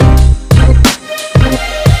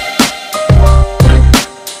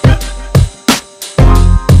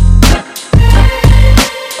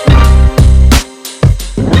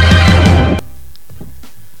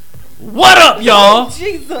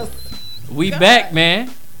We back, man.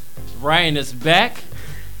 Ryan is back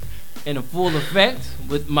in a full effect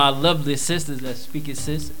with my lovely sisters that speak it,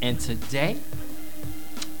 sis. And today,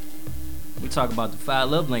 we talk about the 5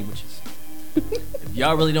 love languages. If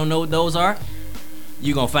y'all really don't know what those are,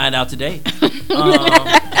 you're going to find out today.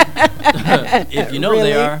 If you know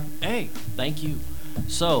they are, hey, thank you.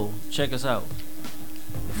 So, check us out.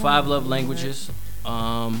 The 5 love languages.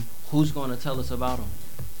 Who's going to tell us about them?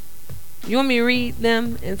 You want me to read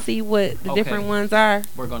them and see what the different ones are?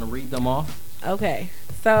 We're going to read them off. Okay.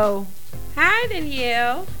 So, hi,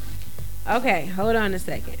 Danielle. Okay, hold on a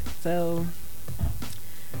second. So,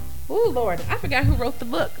 oh, Lord, I forgot who wrote the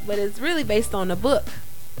book, but it's really based on a book.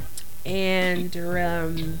 And,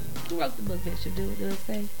 who wrote the book, Bishop? Do it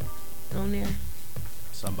say on there?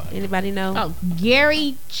 Somebody. Anybody know? Oh,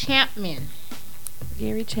 Gary Chapman.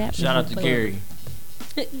 Gary Chapman. Shout out to Gary.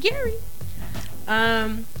 Gary.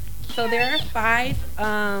 So there are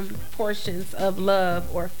 5 portions of love,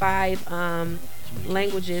 or 5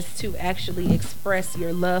 languages to actually express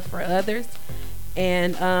your love for others,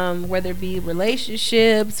 and whether it be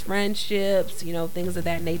relationships, friendships, things of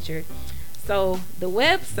that nature. So the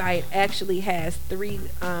website actually has 3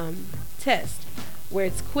 tests where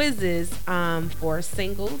it's quizzes for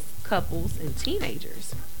singles, couples, and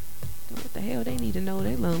teenagers. What the hell they need to know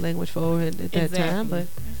their love language for at that time, but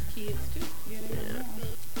kids too.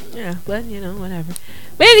 Yeah, but whatever.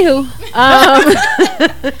 But anywho,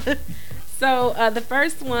 so the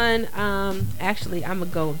first one, actually, I'm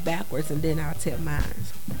gonna go backwards and then I'll tell mine.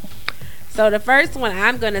 So the first one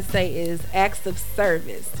I'm gonna say is acts of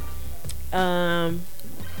service. I'm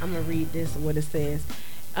gonna read this what it says.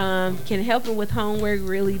 Can helping with homework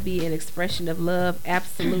really be an expression of love?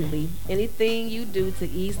 Absolutely. Anything you do to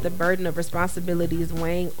ease the burden of responsibilities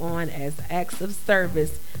weighing on as acts of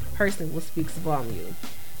service, person will speak volume.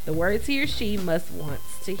 The words he or she wants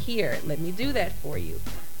to hear. Let me do that for you.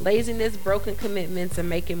 Laziness, broken commitments, and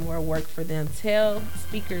making more work for them. Tell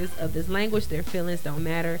speakers of this language their feelings don't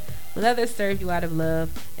matter. When others serve you out of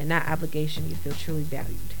love and not obligation, you feel truly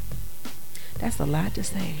valued. That's a lot to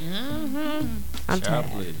say. I'm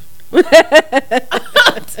tired. Really?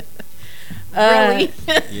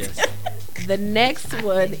 Yes. The next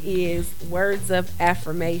one is words of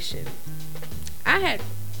affirmation. I had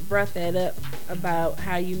brought that up about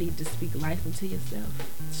how you need to speak life into yourself.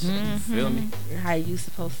 Feel me? How you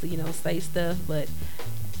supposed to, say stuff, but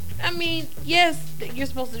I mean, yes, you're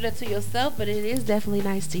supposed to do that to yourself, but it is definitely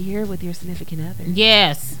nice to hear with your significant other.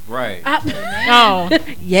 Yes. Right. Oh.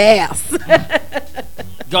 Yes.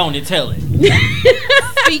 Go on and tell it.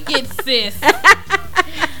 Speak it, sis.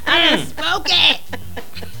 I spoke it.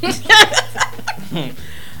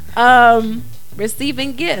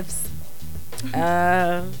 Receiving gifts.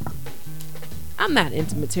 I'm not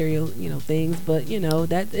into material, things, but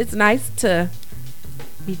that it's nice to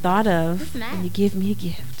be thought of. It's nice. When you give me a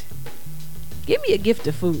gift. Give me a gift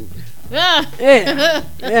of food. Yeah. Yeah.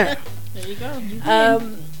 There you go. You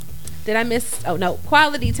did. Did I miss? Oh no,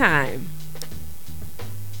 quality time.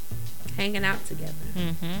 Hanging out together.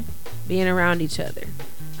 Being around each other.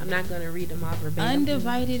 I'm not gonna read them all verbatim.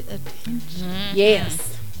 Undivided attention.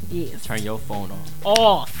 Yes. Turn your phone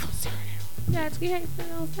Off. Sorry. Yeah, you can't put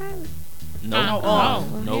it on silent. No.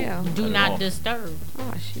 No. Yeah. Do not disturb.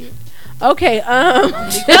 Oh shit. Okay.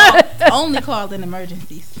 Only called in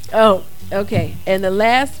emergencies. Oh, okay. And the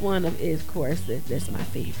last one is, of course, that's my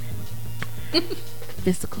favorite.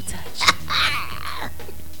 Physical touch.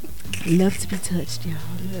 Love to be touched,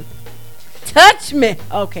 y'all. Touch me.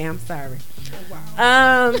 Okay, I'm sorry.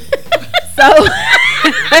 Wow.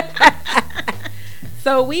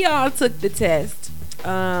 So we all took the test,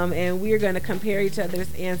 and we're gonna compare each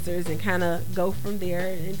other's answers and kind of go from there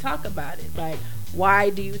and talk about it. Like, why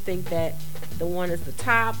do you think that the one is the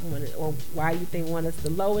top one, or why you think one is the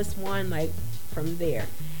lowest one? Like, from there.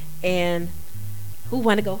 And who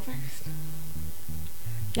want to go first?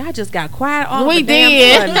 Y'all just got quiet all We the damn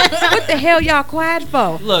did. time. What the hell y'all quiet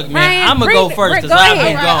for? Look, man, Ryan, I'm gonna bring go it. first Go because I've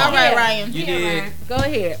ahead. been gone. All right, Ryan. You Yeah, did. Ryan. Go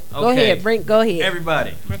ahead. Go Okay. ahead. Go ahead.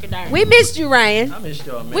 Everybody. Break it down. We missed you, Ryan. I missed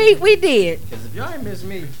y'all, man. We did. Because if y'all ain't miss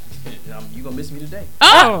me, you gonna miss me today.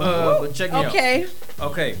 Oh. But check me out. Okay.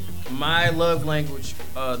 Okay, my love language,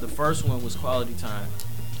 the first one was quality time.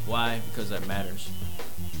 Why? Because that matters.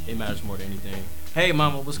 It matters more than anything. Hey,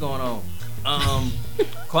 mama, what's going on?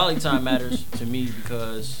 Quality time matters to me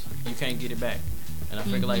because you can't get it back. And I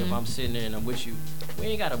figure like if I'm sitting there and I'm with you, we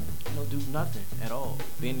ain't gotta do nothing at all.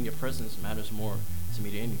 Being in your presence matters more to me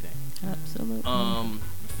than anything. Absolutely.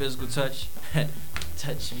 Physical touch,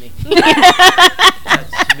 touch me, touch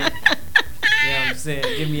me. You know what I'm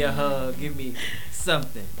saying? Give me a hug, give me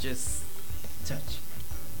something, just touch.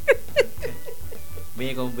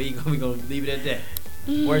 we gonna leave it at that.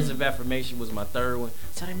 Words of affirmation was my third one.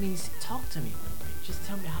 So that means talk to me a little bit. Just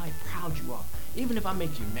tell me how proud you are. Even if I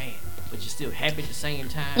make you mad, but you're still happy at the same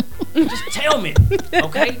time. Just tell me,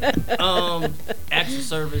 okay? Acts of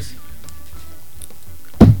service.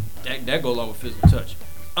 That go along with physical touch.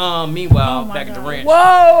 Meanwhile, back at the ranch.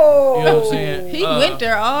 Whoa! You know what I'm saying? He went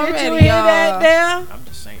there already. Did you hear that now? I'm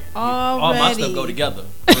just saying. Already. All my stuff go together.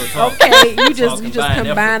 Real talk. Okay, you It's just all combine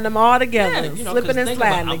combined them all together, Yeah, you know, slipping 'cause and think about-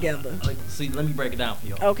 sliding I'm- together. Like, see, let me break it down for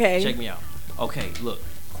y'all. Okay. Check me out. Okay, look,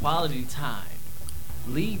 quality time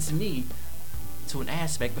leads me to an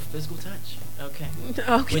aspect of physical touch. Okay.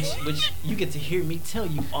 Okay. Which you get to hear me tell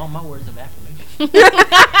you all my words of affirmation.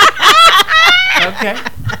 Okay.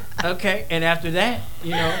 Okay. And after that,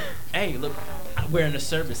 you know, hey, look, we're in a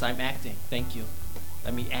service. I'm acting. Thank you.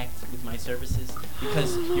 Let me act with my services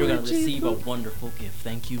because you're gonna receive a wonderful gift.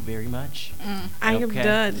 Thank you very much. I am Okay.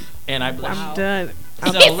 done. And I bless I'm you. done.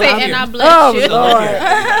 So He look said, and here. I bless Oh, you. So look Lord.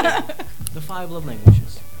 here. The 5 love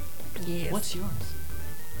languages. Yes. What's yours?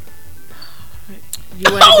 You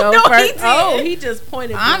want to go no, first? he did. Oh, he just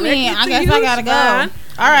pointed. I mean, I directly guess to I you, gotta go. Siobhan.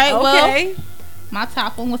 All right, well, Okay. my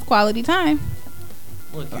top one was quality time.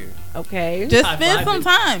 Look here. Okay. Just High spend five some it.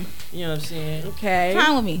 time. You know what I'm saying? Okay.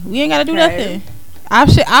 Time with me. We ain't gotta do Okay. nothing.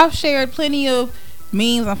 I've shared plenty of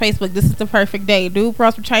memes on Facebook. This is the perfect day. Dude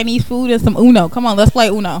brought some Chinese food and some Uno. Come on, let's play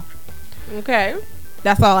Uno. Okay.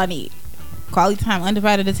 That's all I need. Quality time,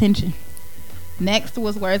 undivided attention. Next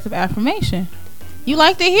was words of affirmation. You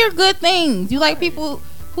like to hear good things. You like people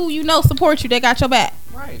who you know support you. They got your back.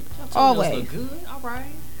 Right. Always. Look good. All right.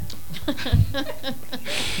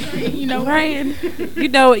 You know, Ryan, you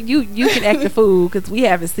know you can act the fool because we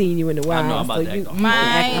haven't seen you in a while. know I'm about so to you act the can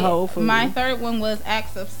act the whole fool. My third one was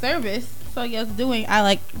acts of service. So yes, I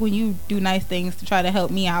like when you do nice things to try to help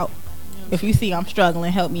me out. If you see I'm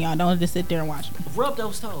struggling, help me out. Don't just sit there and watch me. Rub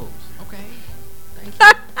those toes. Okay.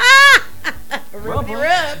 Ruby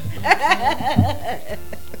Rub rub.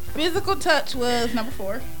 Physical touch was number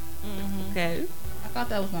 4. Okay. I thought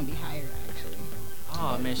that was gonna be higher actually.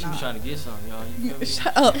 Oh man, she was trying to get something, y'all. You feel me?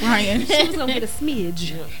 Shut up, Ryan. She was gonna get a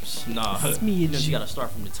smidge. Yeah. Nah. Smidge. You know, she gotta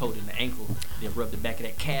start from the toe to the ankle, then rub the back of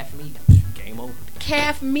that calf meat. Game over.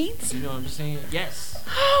 Calf meat. You know what I'm saying? Yes.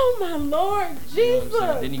 Oh my Lord, You know what I'm Jesus.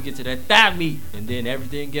 saying? Then you get to that thigh meat, and then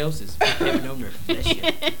everything else is heavy on nerve. That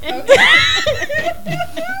shit.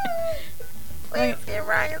 Please get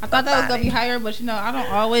Ryan. I thought that was gonna be higher, but I don't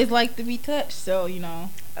always like to be touched, so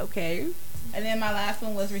Okay. And then my last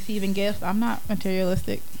one was receiving gifts. I'm not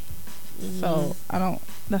materialistic, so I don't.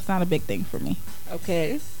 That's not a big thing for me.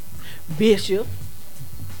 Okay. Bishop.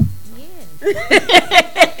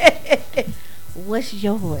 What's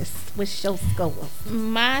yours? What's your score?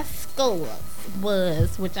 My score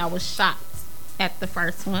was, which I was shocked at the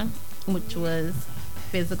first one, which was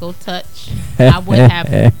physical touch. I would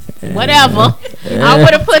have, whatever. I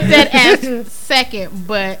would have put that as second,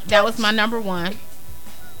 but that was my number 1.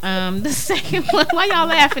 The second one, why y'all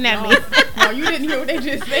laughing at me? No, you didn't hear what they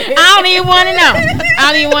just said. I don't even want to know.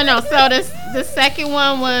 I don't even want to know. So the second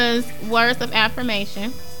one was words of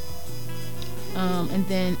affirmation. And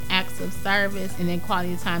then acts of service, and then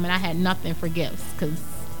quality time, and I had nothing for gifts because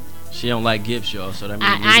She don't like gifts, y'all. So that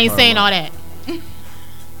means I ain't saying all that.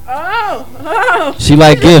 Oh. She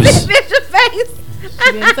like gifts. Bishop face.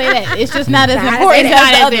 She didn't say that. It's just not as Nah, I important said It's as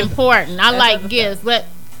not the as other. important. I like gifts, but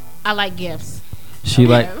I like gifts. She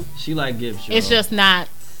like. She like gifts, y'all. It's just not.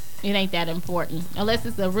 It ain't that important unless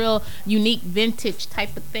it's a real unique vintage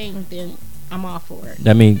type of thing. Then I'm all for it.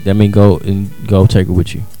 That mean go take her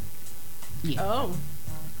with you. Oh.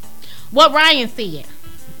 What Ryan said.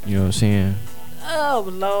 You know what I'm saying? Oh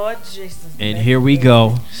Lord Jesus. And here we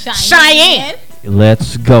go. Cheyenne.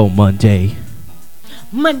 Let's go Monday.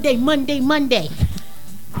 Monday. You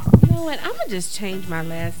know what? I'm gonna just change my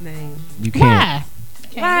last name. You can't. Why?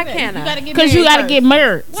 Why can't I? You gotta get Because you married got to get first.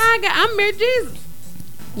 married. Why? I'm married Jesus.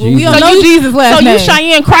 Well, we don't Jesus. know Jesus' last So name. you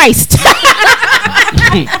Cheyenne Christ.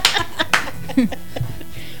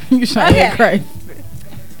 You Cheyenne Okay. Christ.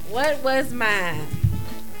 What was mine?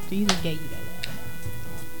 Jesus gave you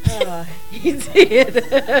that. He did.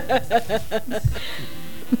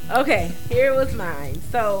 Okay, here was mine.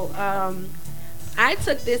 So, I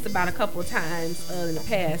took this about a couple of times in the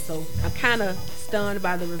past, so I'm kind of stunned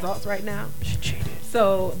by the results right now. She cheated.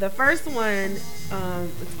 So the first one is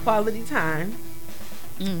quality time.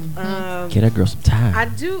 Get that girl some time. I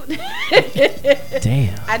do.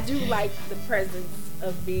 Damn. I do like the presence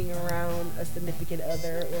of being around a significant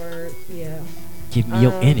other, or Give me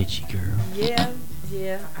your energy, girl.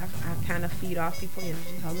 yeah. I kind of feed off people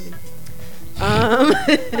energy. Hallelujah.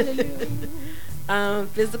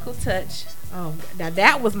 Physical touch. Oh, now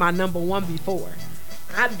that was my number one before.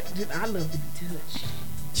 I love to be touched.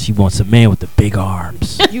 She wants a man with the big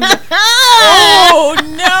arms. Oh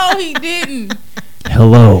no, he didn't.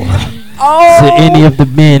 Hello. Oh, To any of the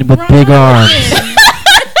men with big arms.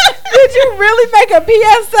 did you really make a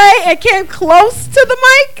PSA and came close to the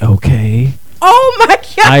mic? Okay. Oh my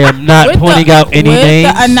god! I am not With pointing the- out any with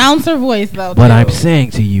names. the announcer voice though. But too. I'm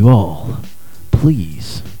saying to you all,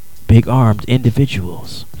 please, big armed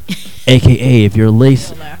individuals, aka if you're at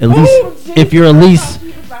least if you're at least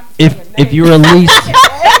if you're at least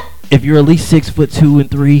if you're at least 6'2" and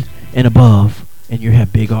 3 and above, and you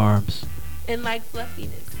have big arms, and like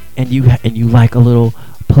fluffiness. and you like a little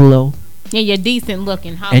pillow, Yeah, you're decent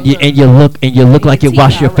looking. and you look And like you your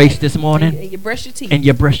washed teeth your all face right. this morning, And you brush your teeth. and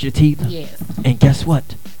you brush your teeth, Yes. and guess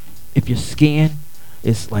what? If your skin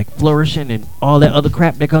is like flourishing and all that other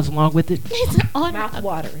crap that comes along with it, It's on Mouth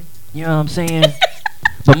watering. you know what I'm saying?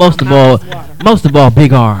 But most of Mouth all, watering.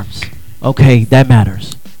 big arms. Okay, that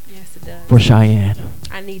matters Yes, it does. for Cheyenne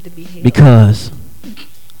I need to be held. because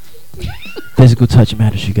physical touch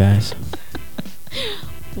matters, you guys.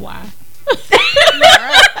 Why?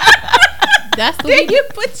 That's what Then we, you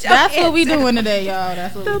put your that's what we hands doing today, y'all.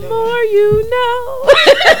 That's what The we doing. more you know.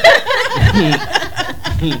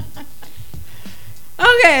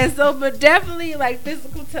 Okay, so but definitely like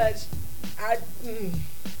physical touch. I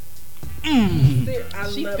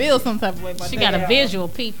She love feels some type of way about She that. got a visual,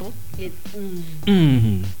 people. it.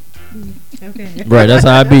 Mm-hmm. Okay. Right, that's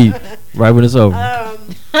how I be. Right when it's over.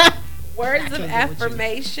 Words of can't deal with you.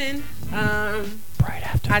 affirmation. Right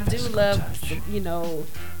after I do physical love, touch.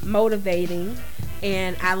 motivating,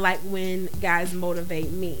 and I like when guys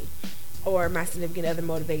motivate me, or my significant other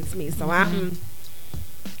motivates me. So I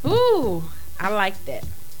like that.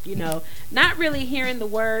 Not really hearing the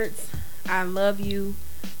words "I love you,"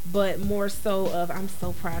 but more so of "I'm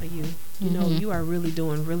so proud of you." You are really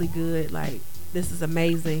doing really good. Like this is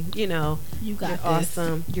amazing. You got You're this.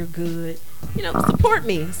 awesome. You're good. Support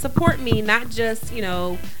me. Support me. Not just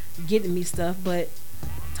getting me stuff, but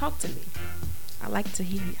talk to me. I like to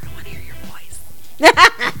hear you. I want to hear your voice.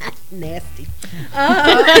 Nasty.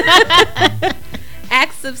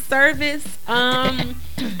 Acts of service. I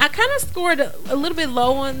kind of scored a little bit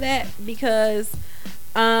low on that because,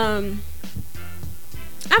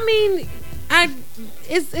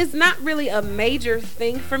 it's not really a major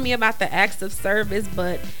thing for me about the acts of service,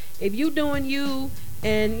 but if you doing you,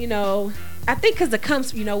 and I think because it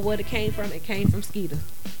comes, what it came from? It came from Skeeter.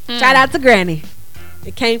 Shout out to Granny.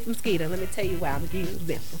 It came from Skeeter. Let me tell you why. I'm gonna give you an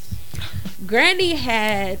example. Granny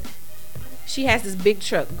she has this big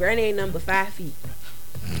truck. Granny ain't number 5 feet.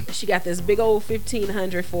 She got this big old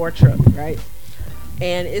 1500 Ford truck, right?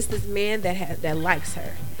 And it's this man that likes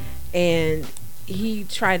her, and he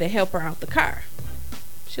tried to help her out the car.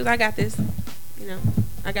 She was, I got this.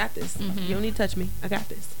 I got this. You don't need to touch me. I got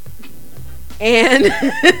this. And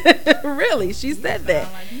really, she said that.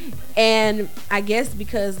 And I guess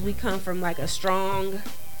because we come from like a strong,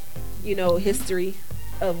 history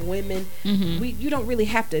of women, you don't really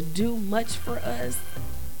have to do much for us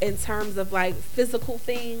in terms of like physical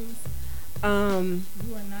things. You are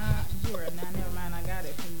not. Never mind. I got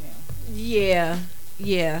it. Female.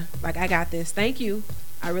 Yeah. Like I got this. Thank you.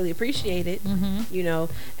 I really appreciate it.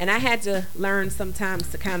 And I had to learn sometimes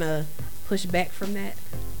to kind of push back from that.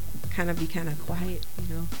 Be kind of quiet,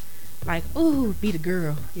 like, ooh, be the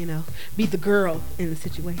girl, be the girl in the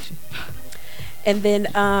situation. And then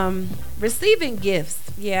receiving gifts,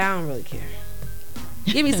 I don't really care.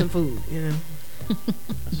 Give me some food,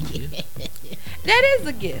 That is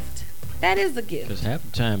a gift. Because half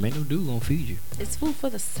the time, ain't no dude gonna feed you. It's food for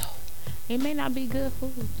the soul. It may not be good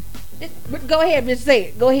food. Go ahead, bitch, say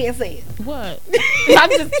it. Go ahead and say it. What?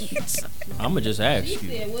 I'ma just ask you,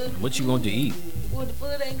 what you going to eat? Well, the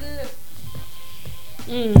food ain't good.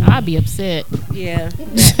 I'd be upset. Yeah,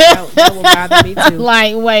 that would bother me too.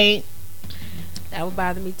 Like, wait. That would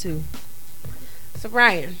bother me too. So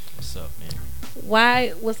Ryan, What's up, man?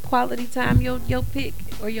 why was quality time your pick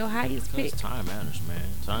or your highest pick? Because time matters, man.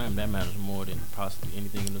 Time, that matters more than possibly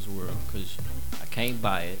anything in this world. Because I can't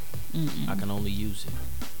buy it. I can only use it.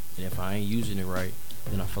 And if I ain't using it right,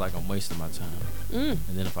 then I feel like I'm wasting my time. And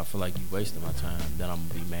then if I feel like you wasting my time, then I'm going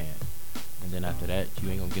to be mad. And then after that, you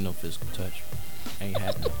ain't going to get no physical touch. Ain't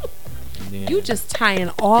happening. And then You just tying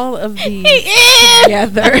all of these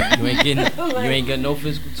together. you ain't getting no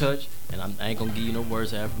physical touch, and I ain't gonna give you no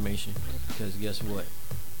words of affirmation, because guess what?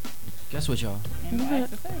 Guess what, y'all?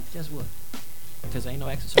 Guess what? Because ain't no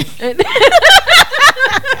exercise,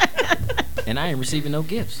 and I ain't receiving no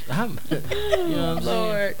gifts. You know what I'm saying?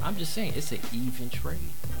 Lord. I'm just saying it's an even trade.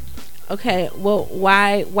 Okay, well,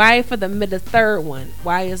 why for the third one?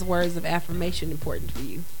 Why is words of affirmation important for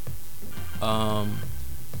you?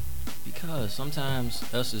 Because sometimes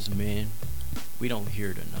us as men, we don't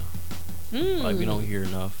hear it enough. Like we don't hear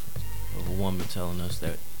enough of a woman telling us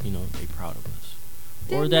that they proud of us,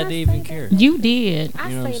 or Didn't that I they say even that? care. You did I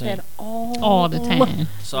You know what I'm say saying? that all the time.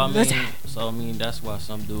 So I mean, that's why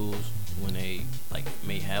some dudes, when they like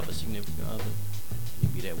may have a significant other, you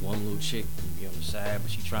be that one little chick, and be on the side, but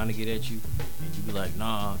she trying to get at you, and you be like,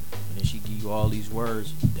 nah, and then she give you all these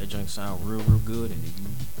words that junk sound real good, and then you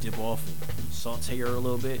dip off and saute her a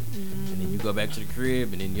little bit, and then you go back to the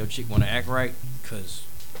crib, and then your chick want to act right, cause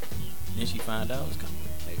then she find out it's coming.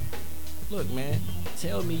 Like, look, man,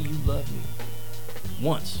 tell me you love me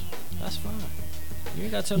once. That's fine. You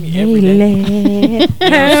ain't gotta tell me every day. You know what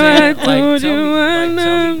I'm saying?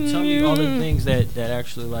 Like, tell me all the things that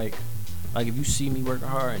actually like if you see me working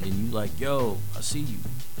hard and then you like, yo, I see you. You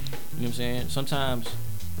know what I'm saying? Sometimes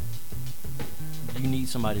you need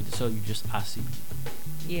somebody to tell you just I see you.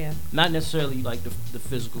 Yeah. Not necessarily like the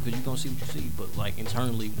physical, because you gonna see what you see, but like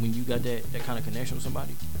internally when you got that kind of connection with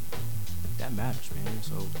somebody, that matters, man.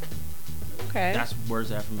 So Okay. that's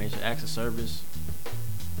words of affirmation. Acts of service.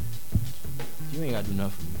 You ain't gotta do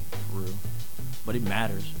nothing for me, for real. But it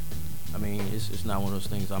matters. I mean, it's not one of those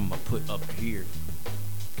things I'm gonna put up here,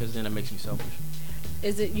 because then it makes me selfish.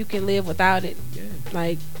 Is it you can live without it? Yeah.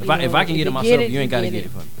 Like If I can get it myself, you ain't gotta get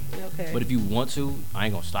it for me. Okay. But if you want to, I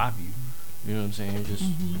ain't gonna stop you. You know what I'm saying? Just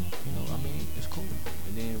I mean, it's cool.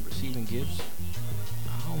 And then receiving gifts,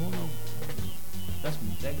 I don't want no.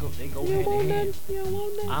 They go you hand don't want in none? hand. You don't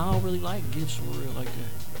want none? I don't really like gifts for real like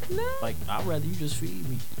that. No. Like I'd rather you just feed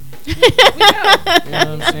me. You know what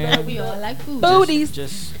I'm saying? We all like food. Foodies.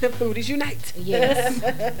 Just The foodies unite. Yes.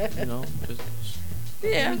 just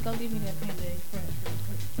Yeah. Go give me that Panda Express.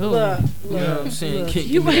 Look, you know what I'm saying? look. Give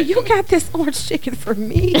You me that. you got this orange chicken for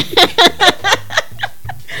me.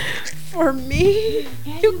 For me.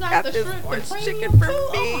 And You you got the this shrimp, the orange premium chicken for too? me.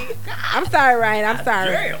 Oh my God. I'm sorry, Ryan. I'm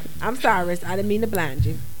sorry. Damn. I'm sorry. I didn't mean to blind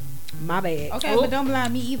you. My bad. Okay, but don't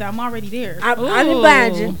blind me either. I'm already there. I didn't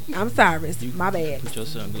blind you. I'm sorry. My bad. Put your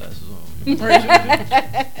sunglasses on.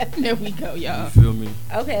 There we go, You y'all. feel me?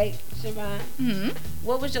 Okay, Siobhan. Hmm.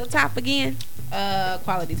 What was your top again?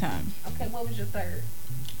 Quality time. Okay, what was your third?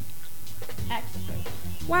 Acts of service.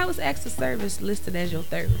 Why was acts of service listed as your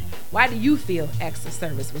third? Why do you feel acts of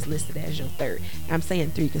service was listed as your third? I'm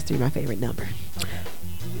saying 3 because 3 is my favorite number.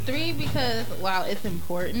 3 because while it's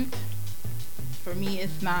important, for me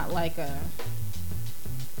it's not like a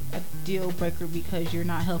deal breaker because you're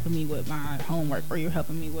not helping me with my homework or you're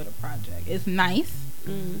helping me with a project. It's nice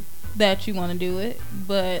that you want to do it,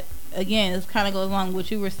 but again, it kind of goes along with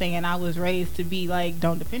what you were saying. I was raised to be like,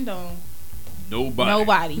 don't depend on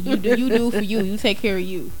nobody. You do for you. You take care of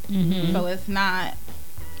you. Mm-hmm. So it's not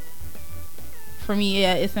for me.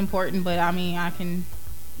 Yeah, it's important, but I mean, I can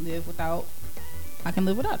live without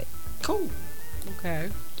it. Cool. Okay.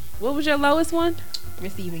 What was your lowest one?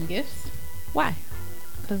 Receiving gifts. Why?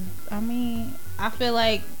 Because I mean, I feel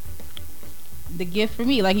like the gift for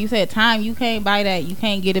me, like you said, time, you can't buy that. You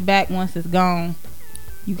can't get it back once it's gone.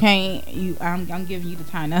 You can't. I'm giving you the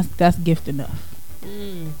time. That's gift enough.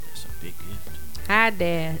 That's a big gift. Hi,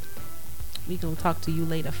 Dad. We gonna talk to you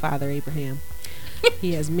later, Father Abraham.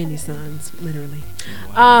 He has many sons, literally.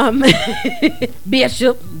 Wow.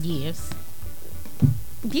 Bishop. Yes.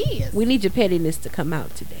 Yes. We need your pettiness to come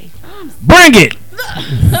out today. Bring it.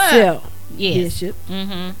 So, Yes. Bishop.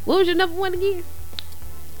 Mm-hmm. What was your number one again?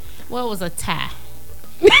 Well, it was a tie.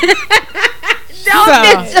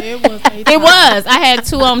 It was. I had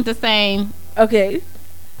 2 of them the same. Okay.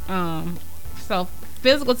 So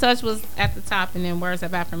physical touch was at the top, and then words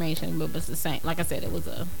of affirmation, but it was the same. Like I said, it was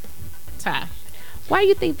a tie. Why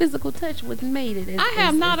you think physical touch was made it? I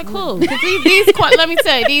have not a clue. 'Cause let me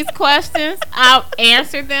tell you, these questions, I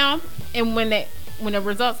answered them, and when the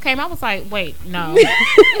results came, I was like, wait, no.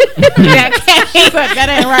 That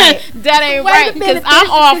ain't right. That ain't Wait a right, minute, because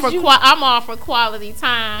I'm Bishop, all for quality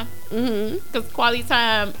time. Mm-hmm. Because quality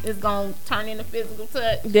time is gonna turn into physical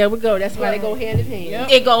touch. There we go. That's why they go hand in hand. Yep.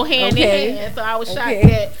 It go hand Okay. in hand. So I was shocked Okay.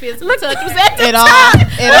 that physical touch was at the It all top.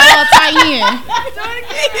 tie in.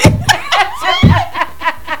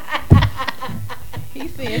 He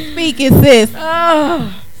said, "Speak it, sis."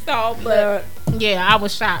 Oh, So, but yeah, I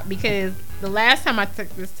was shocked because the last time I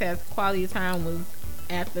took this test, quality time was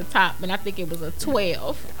at the top, and I think it was a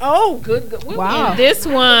 12. good. Wow. And this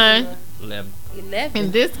one, 11. 11.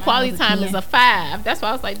 and this quality was a time 10. is a 5. That's why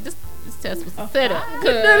I was like, this test was a setup. Oh,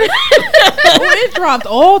 it dropped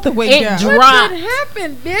all the way It down. dropped. What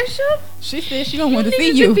happened, Bishop? She said she don't want to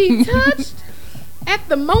see Need you. to be touched. At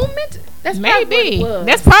the moment, that's probably Maybe. what it was.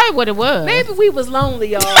 That's probably what it was. Maybe we was lonely,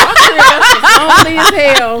 y'all. I'm sure us was lonely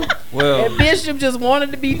as hell. Well, And Bishop just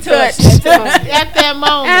wanted to be touched at that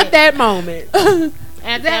moment. at that moment.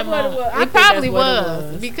 At that that what it moment. was? I It think probably that's what it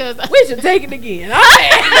was. was. Because We should take it again.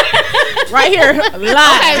 Okay. Right here,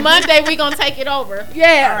 live. okay, Monday we gonna take it over.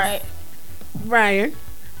 Yeah. All right. Ryan.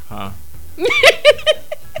 huh?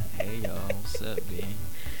 Hey y'all, what's up, man?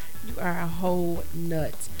 You are a whole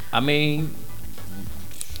nut. I mean,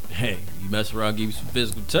 hey, you mess around, give you some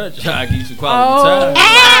physical touch. I give you some quality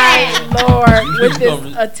time. my Lord. With this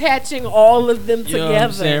gonna- attaching all of them You know what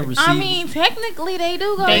I'm saying? together. Receive. I mean, technically they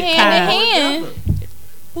do go They hand kinda- in hand.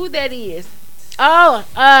 Who that is? Oh,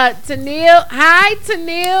 Tennille. Hi,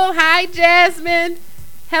 Tennille. Hi, Jasmine.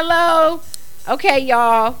 Hello. Okay,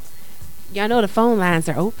 y'all. Y'all know the phone lines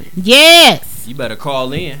are open. Yes. You better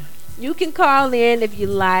call in. You can call in if you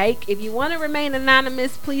like. If you want to remain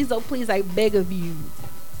anonymous, please, oh please, I beg of you,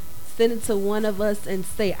 send it to one of us and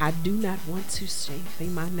say, I do not want to say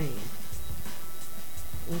my name.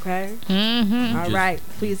 Okay? Mm-hmm. All Just- right.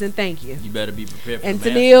 Please and thank you. You better be prepared for And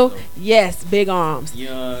the Tennille, masters, yes, big arms. though. You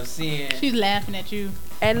know what I'm saying? She's laughing at you.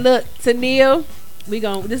 And look, Tennille,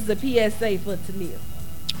 this is a PSA for Tennille.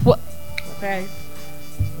 What? Okay?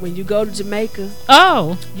 When you go to Jamaica,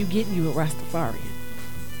 Oh. you getting you a Rastafarian.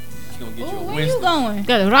 She's gonna get Ooh, you a where Winston. you going?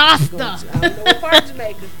 Got a Going Rasta. to- I don't know what part of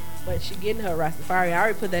Jamaica, but she getting her Rastafarian. I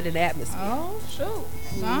already put that in the atmosphere. Oh,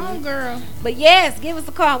 shoot. Long girl. But yes, give us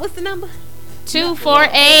a call. What's the number?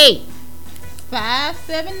 248.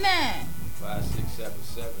 579.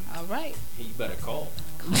 5677. All right. Hey, you better call.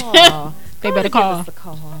 Call. They Go better and call. Give us a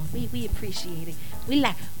call. We appreciate it. We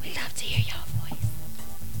love to hear your voice.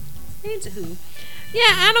 Anywho, yeah,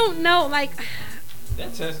 I don't know. Like,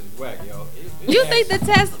 That test is whack, yo. you think the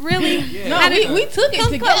test really? Yeah. No, How did- we took it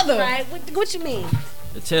Come close, together. right? What you mean?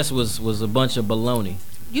 the test was a bunch of baloney.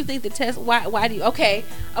 You think the test? Why do you? Okay.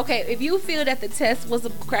 If you feel that the test was a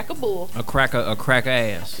crack of bull, A cracker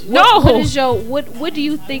ass. No. what is your what do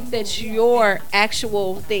you think that your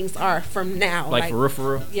actual things are from now? Like for real,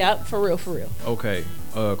 for real. Yep, for real. Okay.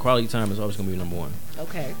 Quality time is always gonna be number one.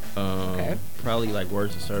 Okay. Okay. Probably like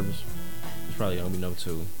words of service. It's probably gonna be number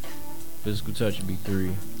two. Physical touch would be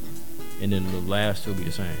three, and then the last two will be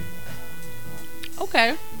the same.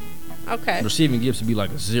 Okay. Receiving gifts would be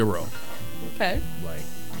like a 0. Okay. Like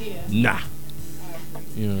Yeah. nah.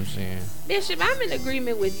 You know what I'm saying? Bishop, I'm in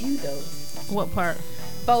agreement with you though. What part?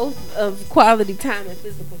 Both of quality time and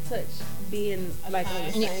physical touch being like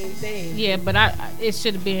on the Yeah. same thing. Yeah, but it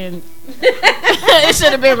should have been it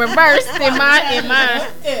should have been reversed in my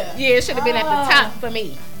Yeah. yeah, it should have been at the top for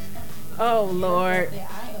me. Oh Lord. Yeah,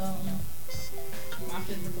 my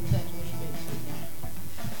physical touch would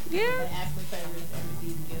have been. Yeah. After favorites,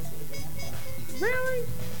 everything gifts would have been. Really?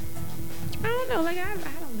 I don't know. Like I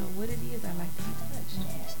don't know what it is. I like to be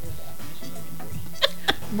touched.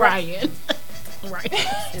 Ryan. Right.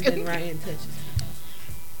 And then Ryan touches.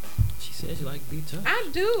 She said she like to be tough. I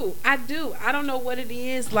do. I don't know what it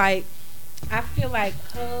is. Like I feel like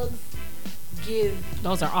hugs give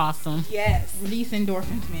Those are awesome. yes. Release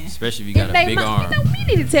endorphins, man. Especially if you got a If big Namon- arm. You know,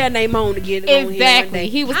 we need to tell Namon to get it on here one Exactly. day.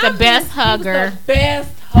 He was the best He hugger. was the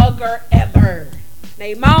best hugger ever.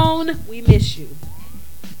 Namon, we miss you.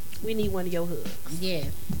 We need one of your hugs. Yeah.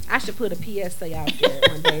 I should put a PSA out there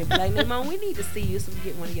one day. Be like, Namon, we need to see you so we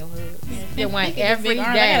get one of your hugs. Get one Speaking of every big arms,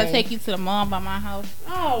 I gotta day. take you to the mall by my house.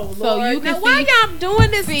 Oh, So Lord. you can now, why see- y'all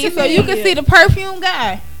doing this See, to so me? you can see the perfume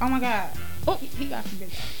guy. Oh my god. Oh. He got some big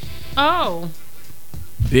arms. Oh.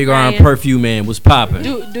 Big arm Ryan. perfume man was popping.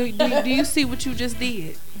 do you see what you just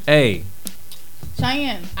did? Hey,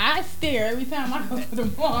 Cheyenne, I stare every time I go to the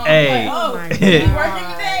mall. Hey. I'm like, Oh my oh, you God.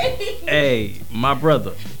 working today? hey, my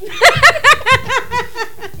brother,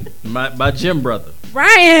 my gym brother.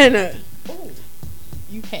 Ryan.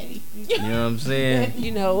 You petty. You know what I'm saying?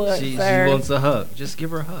 You know what, She sir? wants a hug. Just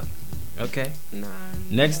give her a hug. Okay. Nah,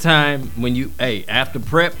 Next time when you after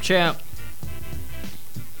prep champ,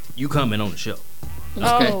 you coming on the show.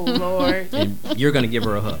 Okay. Oh Lord. And you're gonna give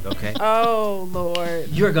her a hug. Okay. Oh Lord.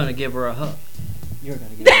 You're gonna give her a hug. You're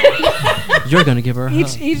gonna give her a hug. You're gonna give her a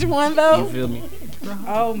hug. Each one You though. feel me?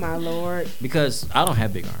 Oh my Lord. Because I don't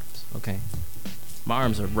have big arms. Okay. My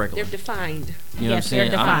arms are regular. They're defined. You know Yes, what I'm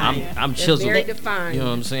saying? they're I'm defined. I'm They're chiseled. very defined. You know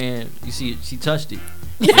what I'm saying? You see, she touched it.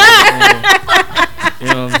 You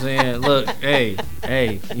know what I'm saying? Look, hey,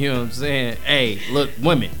 you know what I'm saying? Hey, look,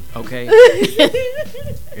 women, okay?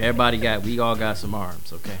 We all got some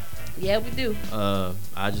arms, okay? Yeah, we do.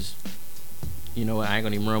 I just, you know what? I ain't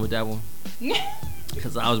gonna even run with that one.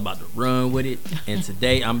 Because I was about to run with it. And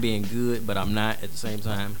today I'm being good, but I'm not at the same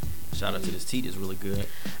time. Shout out to this tea that's really good.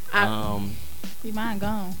 Be mine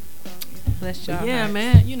gone. Bless y'all. But yeah, hearts.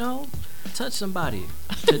 man. You know, touch somebody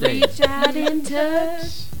today. Reach out and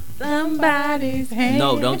touch somebody's hand.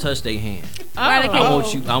 No, don't touch their hand. Why they I can't-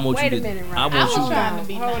 want you. I want Wait you a to. minute, I Ryan. want you. trying to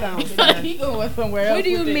be Hold nice. on. He going somewhere else. What do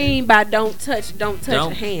you with it. mean by don't touch Don't-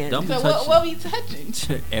 hand? don't- So touch what we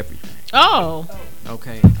touching? Everything. Oh,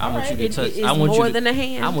 Okay. I want you to It touch. is I want more you than to. a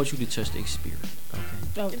hand. I want you to touch their spirit. Okay.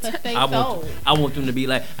 Don't touch their I soul. want. I want them to be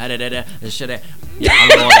like da da da and shut that. Yeah, I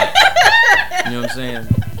want that. You know what I'm saying?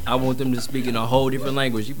 I want them to speak in a whole different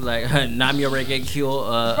language. You be like, Nami Reggae Kill,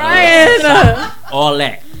 Brian. all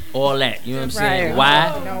that. You know what I'm saying? Right.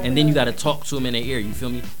 Why? And then you got to talk to them in their ear. You feel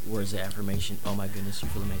me? Words of affirmation. Oh my goodness, you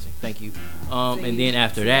feel amazing. Thank you. And then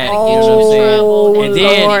after that, you know what I'm saying? Oh, And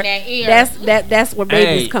then- Lord. In that ear. That's where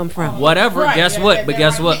babies Hey, come from. Whatever. Right, Guess yeah, what? yeah, But yeah,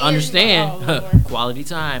 guess right what? in the ear. Understand. Oh, Lord. Quality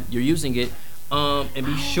time. You're using it. And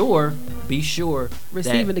be sure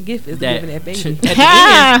Receiving the gift is that giving that baby. at the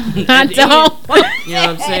end, I at the don't. end, you know what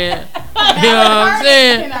I'm saying? You know what I'm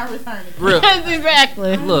saying? Cannot return it. Real.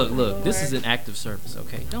 Exactly. Look. This is an act of service.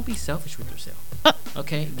 Okay, don't be selfish with yourself.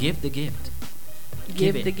 Okay, give the gift.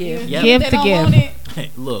 Give it. the gift. Yep. Give They the don't gift. want it.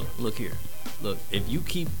 Hey, look here. Look, if you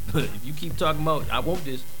keep talking about I want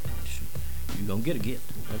this, you gonna get a gift.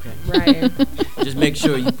 Okay. Right. Just make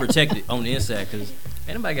sure you protect it on the inside, because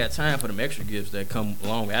ain't nobody got time for them extra gifts that come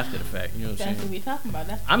along after the fact. You know what I'm That's what saying? we talking about.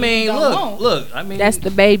 That's I what mean, we don't want. look. I mean, That's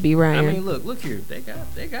the baby, I Ryan. mean, look here. They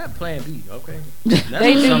got Plan B. Okay. That's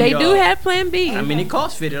They what do. some They of do y'all- have Plan B. I mean, it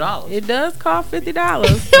costs $50. It does cost $50. But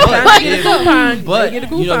Sometimes you get a coupon. But They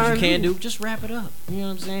get a you know what coupon. you can do? Just wrap it up. You know what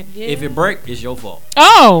I'm saying? Yeah. If it break, it's your fault.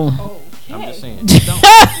 Oh. I'm just Okay. saying. Just don't.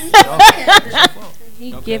 It's your fault.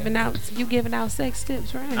 He Okay. giving out sex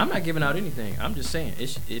tips, right? I'm not giving out anything. I'm just saying,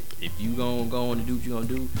 if you gonna go on and do what you gonna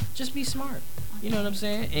do, just be smart. You know what I'm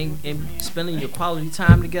saying? And spending your quality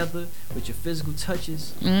time together with your physical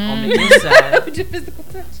touches on the inside. With your physical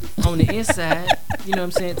touch. On the inside, you know what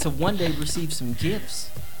I'm saying? To one day receive some gifts,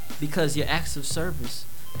 because your acts of service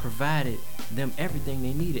provided them everything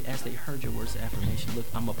they needed as they heard your words of affirmation. Look,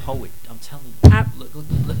 I'm a poet. I'm telling you.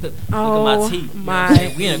 Look at my teeth. You know what I'm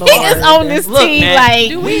saying? We in a my He car- is on this Look, tea man, like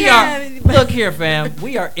Do we have are. anybody- Look here, fam.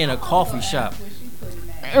 We are in a coffee shop.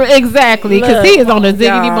 exactly because he is on the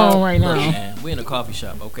ziggity y'all. bone right Look, now. man, we in a coffee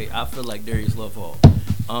shop. Okay, I feel like Darius Love Hall.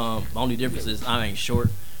 The only difference is I ain't short,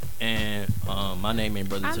 and my name ain't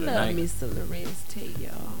Brother I to the love Night. me some Lorenz Tate,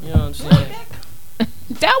 y'all. You know what I'm saying?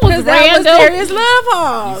 That was Because that was random. Darius Love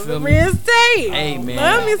Hall. You feel me? Lorenz Tate. Hey, man.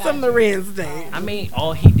 Love me some Lorenz Tate. I mean,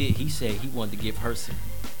 all he did, he said he wanted to give her some.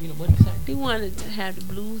 You know what he said? He wanted to have the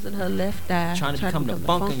blues in her left eye. Trying to become the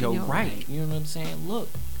funk in your right. You know what I'm saying? Look.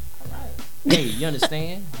 Hey, you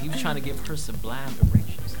understand? He was trying to give her sublime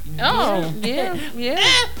erections. You know what I'm Oh. saying?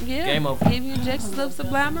 Yeah. Game over. Give you injections of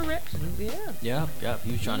sublime erections. Yeah. Yep.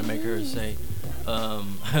 He was trying to make her say,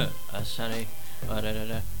 Shade,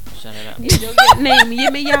 shade, You don't get name, you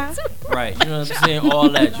me, y'all. right. You know what I'm saying? All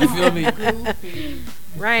that. You feel me?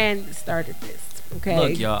 Ryan started this. Okay.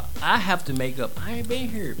 Look, y'all, I have to make up. I ain't been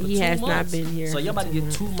here for He 2 has not months. been here So y'all for about to 2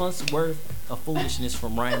 get 2 months worth of foolishness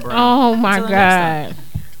from Ryan Brown. Oh my Until the next time. god.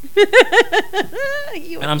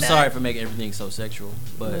 You And I'm a sorry nut. for making everything so sexual,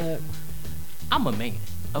 but Look. I'm a man.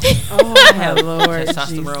 Okay? Oh, I have my Lord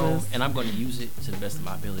testosterone, Jesus. and I'm going to use it to the best of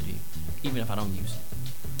my ability, even if I don't use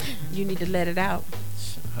it. You need to let it out.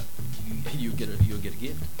 You'll get a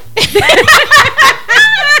gift.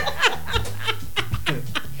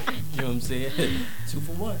 You know what I'm saying? 2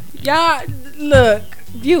 for 1. Y'all, look,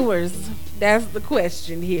 viewers, that's the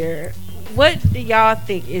question here. What do y'all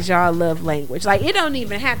think is y'all love language? Like, it don't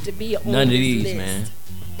even have to be on None of this these, list. man.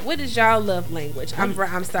 What is y'all love language? I'm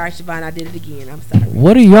sorry, Siobhan, I did it again. I'm sorry.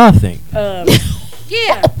 What do y'all think?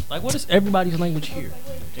 Yeah. Like, what is everybody's language here?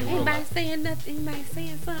 In real Anybody life? saying nothing? Anybody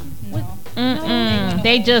saying something? No. What- Mm-mm.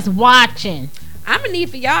 They just watching. I'm gonna need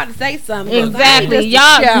for y'all to say something. 'cause I ain't Exactly. just a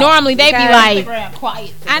Y'all shout, normally they okay? be like, Instagram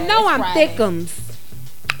quiet. I today. know It's I'm Friday. thickums.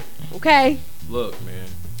 Okay, Look, man.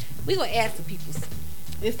 we gonna ask some people.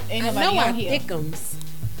 It's ain't I nobody know on I'm here. thickums.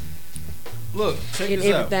 Look, check In this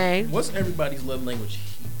everything. out. What's everybody's love language here?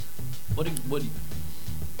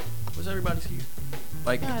 What's everybody's here?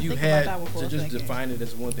 Like, Yeah, if you think about had that one for to a just second. define it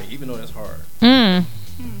as one thing, even though that's hard.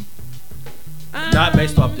 Not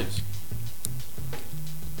based off this.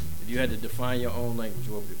 If you had to define your own language,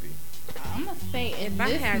 what would it be? I'm gonna say in If I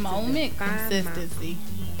had this to moment, define my- consistency.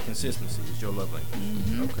 Consistency is your love language.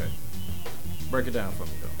 Mm-hmm. Okay. Break it down for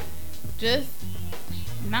me, though. Just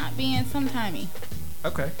not being sometimey.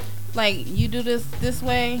 Okay. Like you do this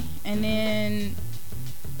way, and then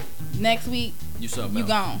next week You something you else.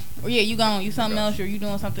 gone. Or yeah, you gone. You something Okay. else, or you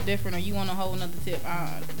doing something different, or you want a whole another tip.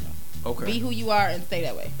 Okay. Be who you are and stay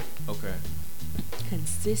that way. Okay.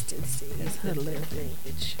 Consistency is her love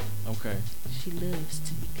language. Okay. She loves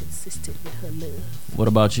to be consistent with her love. What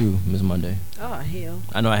about you, Miss Monday? Oh hell.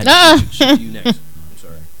 I know I had to shoot you next. I'm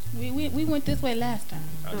sorry. We went this way last time.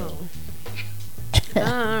 I know.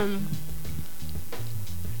 Oh.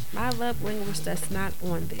 My love language that's not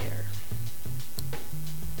on there.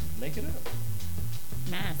 Make it up.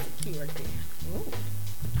 Mine security.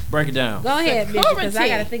 Break it down. Go ahead, bitch, because I Security.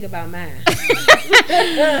 gotta think about mine.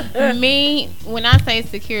 Me, when I say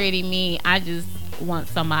security, I just want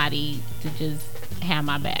somebody to just have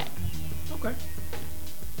my back Okay.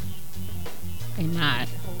 and not.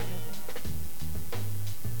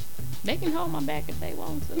 They can hold my back if they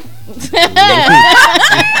want to.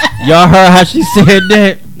 Y'all heard how she said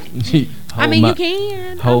that? I mean, you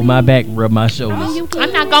can. Hold my back, rub my shoulders. You can.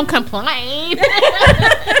 I'm not gonna complain.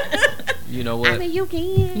 You know what? I mean, you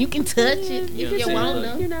can. You can touch it You if you know what I'm want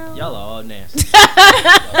saying? to. You know. Y'all are all nasty.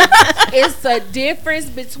 It's a difference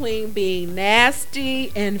between being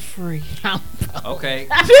nasty and free. Okay.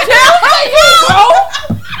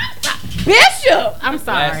 Bishop! I'm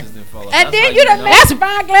sorry. Glasses didn't fall off. And That's then how you done know. messed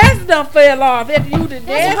my glasses done fell off. If you done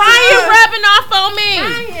danced. Why are you rubbing off on me?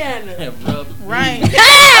 Ryan. Rub me. Right.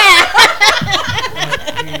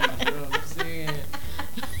 You know what I'm saying?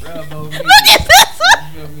 Rub on me. You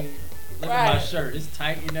feel me? Look at my Right. shirt. It's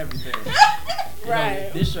tight and everything. You know,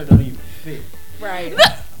 Right. this shirt don't even fit. Right.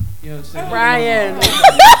 You know what I'm saying? Ryan.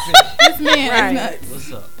 This man Right. is nuts.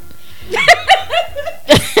 What's up?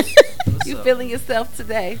 You What's up? feeling yourself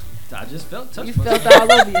today? I just felt touched. You by felt something.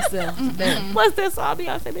 all over yourself today. What's this all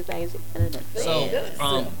Beyonce be saying?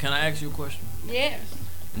 So, can I ask you a question? Yes.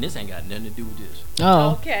 And this ain't got nothing to do with this.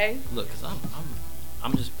 Oh. Okay. Look, cause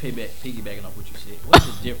I'm just piggybacking off what you said. What's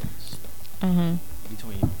the difference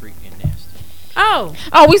between freak and nasty? Oh.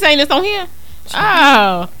 Oh, we saying this on here?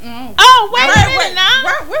 Oh. Oh, Oh, wait a minute now.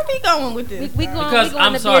 Where we going with this? We going, Because we going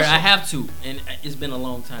I'm to sorry, Bishop. I have to, and it's been a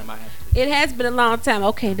long time. I have It has been a long time.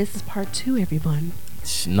 Okay, this is part 2, everyone.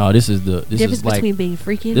 to. No, this is Difference between being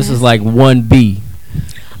freaky and This is nasty. like 1B.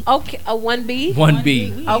 Okay, a 1B.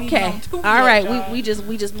 1B. Okay. All right. We just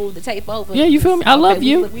moved the tape over. Yeah, you feel me? I love we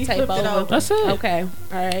you. flipped the We tape flipped it over. That's it. Okay. All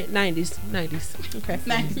right. 90s. Okay.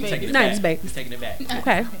 Nice, Taking baby. it Nice, back. baby. He's taking it back.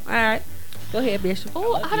 Okay. All right. Go ahead, Bishop.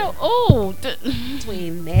 Oh, I don't. Oh.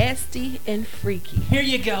 Between nasty and freaky. Here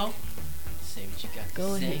you go. Say what you got.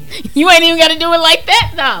 Go to ahead. say. You ain't even got to do it like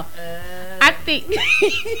that, though. I think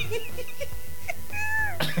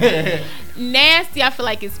nasty. I feel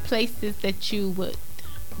like it's places that you would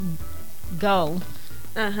go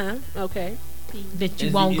Okay. that you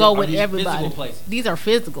Is won't it- go are with these everybody. physical places? These are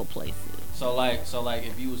physical places. So like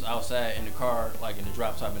if you was outside in the car, like in the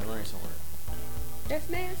drop top in the rain somewhere, That's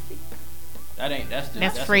nasty.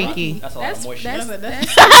 That's freaky. That's a lot of moisture. That's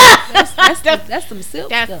You know that's some silk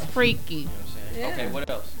That's stuff. freaky. what I'm saying? Yeah. Okay, what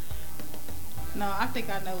else? No, I think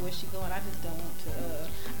I know where she going. I just don't want to.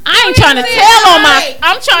 I ain't trying to tell on my.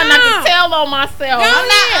 I'm trying not to tell on myself.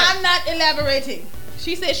 I'm not elaborating.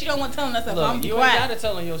 She said she don't want telling herself. I'm Look, gonna be you ain't quiet. gotta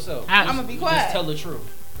tell on yourself. I- I'm gonna be Just quiet. tell the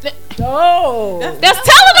truth. Oh. That's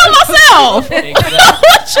telling on myself. Exactly.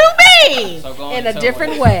 What you mean? So go on In and a tell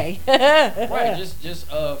different on way. Right, just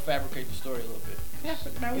fabricate the story a little bit.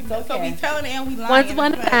 No, It's So okay. we telling it and we lying. Once at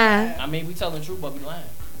upon the a same time. I mean, we telling the truth, but we lying.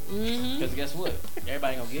 Mm-hmm. Because guess what?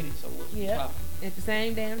 Everybody gonna get it. So what's the Yep. problem? At the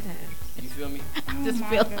same damn time. You feel me? Just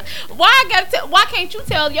feel like, why I gotta tell? Why can't you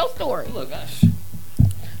tell your story? Look, gosh.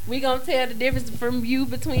 We gonna tell the difference from you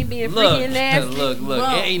between being Look, freaky and nasty. look.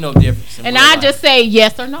 Look. It ain't no difference. in And real I life. just say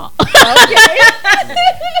yes or no.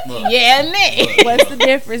 Look, Yeah, and nay. look. What's the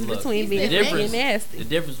difference Look, between the being freaky and difference, nasty? the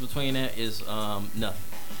difference between that is nothing.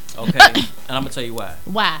 Okay, and I'm gonna tell you why.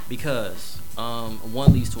 Why? Because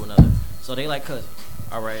one leads to another. So they like cousins.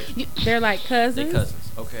 All right, They're like they cousins.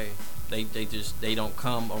 cousins. Okay, they don't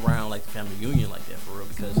come around like the family reunion like that for real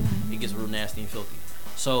because it gets real nasty and filthy.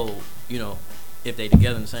 So if they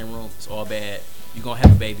together in the same room, it's all bad. You're gonna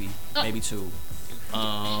have a baby, maybe 2. You're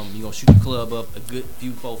gonna shoot the club up a good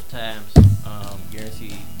few both times,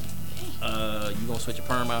 guaranteed. You're gonna switch your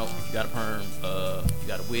perm out if you got a perm. If you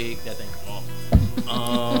got a wig, that thing come off.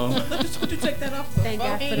 Would you take that off? Thank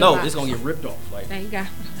God for the No, locks. it's gonna get ripped off, like Thank God.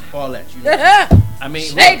 all that. You know. I mean,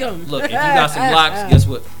 Shake look, 'em. look, if you got some blocks, guess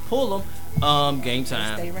what? Pull them. Game Stay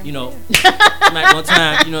time. right You know, smack one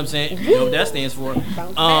time. You know what I'm saying? You know what that stands for.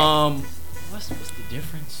 Bounce What's the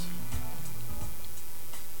difference?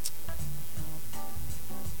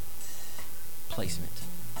 Placement.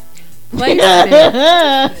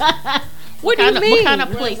 Placement. What do you mean? What kind of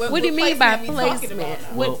place? What do you mean by placement we talking placement? about now?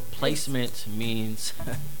 What? Well, placement means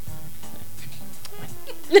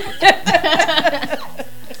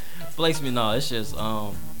placement. No, it's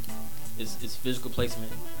it's physical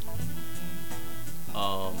placement.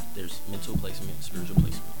 There's mental placement, spiritual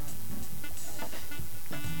placement.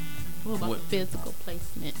 What about physical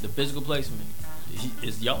placement? The physical placement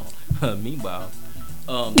is y'all. Meanwhile,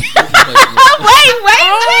 the spiritual placement.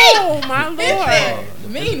 Oh my lord!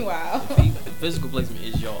 Meanwhile, the physical placement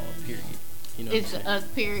is y'all. Period. You know. It's us.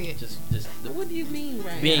 Period. Just What do you mean,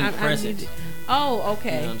 right? being present. Oh,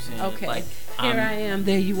 okay. You know what I'm saying? Okay. Like, here I am.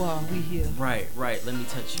 There you are. We here. Right. Let me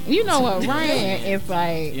touch you. You know what, You know I'm Ryan? saying? It's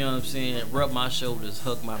like You know what I'm saying? Rub my shoulders,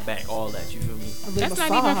 hug my back, all that. You feel me? that's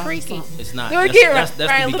not even freaky. It's not. Look That's, here, that's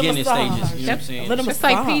Ryan, the little beginning massage. stages. You know what I'm That's saying? a little It's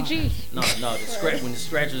like massage. PG. No, when the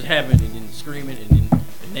scratches happen and then screaming and then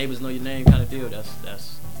the neighbors know your name kind of deal.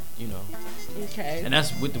 That's you know, Okay. and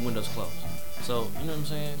that's with the windows closed. So you know what I'm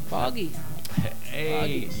saying? Foggy.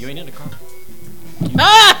 Hey, you ain't in the car.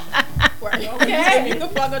 okay, you can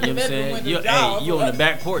fuck up You know what I'm the bedroom saying? window. You on the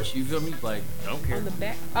back porch. You feel me? Like I don't care. On the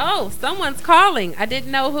back. Oh, someone's calling. I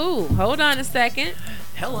didn't know who. Hold on a second.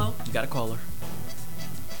 Hello. You got a caller.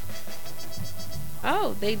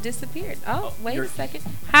 Oh, they disappeared. Oh, wait a you're- second.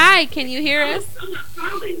 Hi, can you hear us?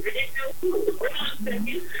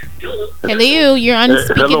 Hello, you're on the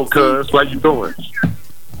speaking. Hello, cuz. How you doing?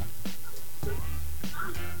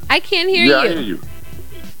 I can't hear Yeah, you. I hear you.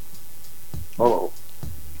 Oh,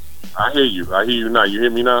 I hear you. I hear you now. You hear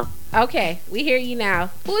me now? Okay, we hear you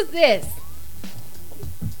now. Who's this?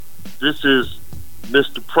 This is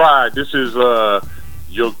Mr. Pride. This is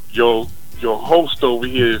your host over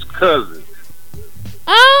here, his cousin.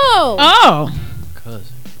 Oh, Oh, Cousin.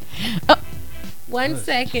 one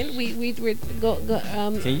second. We go.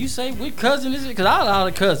 Can you say what cousin is it? Cause I got a lot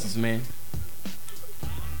of cousins, man.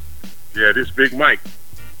 Yeah, this Big Mike,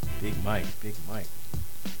 Big Mike.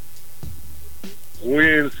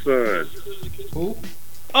 twin son. Who?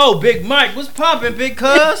 Oh, Big Mike. What's poppin', big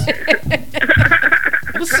cuz?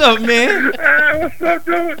 What's up, man? What's up,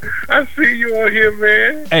 dude? I see you on here,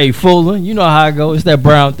 man. Hey, Fuller. You know how I go. It's that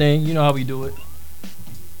brown thing. You know how we do it.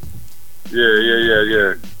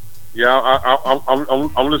 Yeah. Yeah,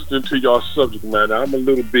 I'm listening to y'all subject matter. I'm a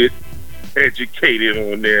little bit educated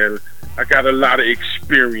on there. I got a lot of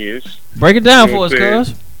experience. Break it down You know for us, what I'm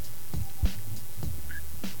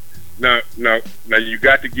cuz. Now, you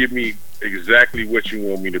got to give me exactly what you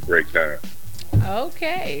want me to break down.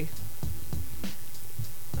 Okay.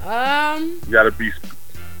 You got to be.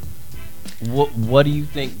 What do you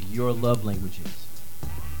think your love language is?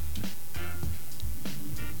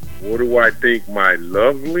 What do I think my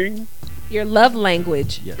lovely? Your love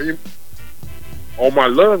language. Yes. Oh, my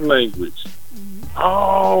love language.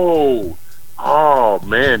 Oh,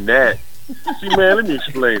 man, that. See, man, let me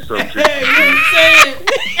explain something to you.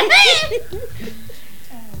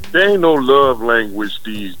 There ain't no love language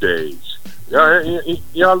these days. Y'all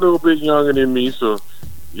a little bit younger than me, so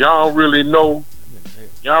y'all don't really know.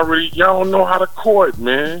 Y'all don't know how to court,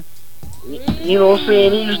 man. You know what I'm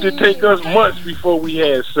saying? It used to take us months before we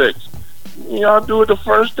had sex. Y'all do it the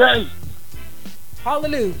first day.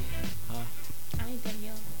 Hallelujah.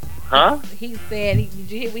 Huh? He said.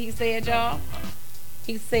 Did you hear what he said, y'all?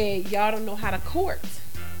 He said y'all don't know how to court,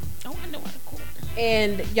 oh, I know how to court.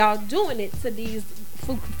 and y'all doing it to these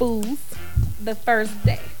fools the first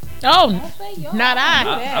day. Oh, not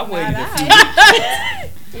I. I waited to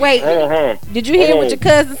see. Wait, did you hear what your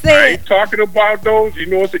cousin I said? ain't talking about those. You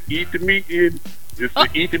know, it's an eat the meat and it's an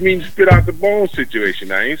eat the meat and spit out the bone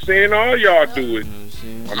situation. I ain't saying all y'all do it.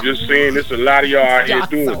 I'm just saying there's a lot of y'all out here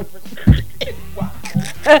doing it.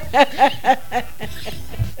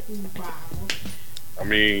 I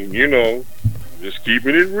mean, you know, just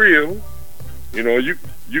keeping it real. You know, you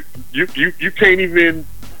can't even.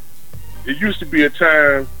 It used to be a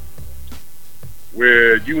time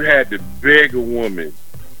where you had to beg a woman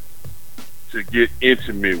to get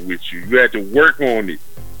intimate with you. You had to work on it.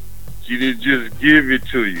 She didn't just give it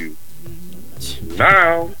to you.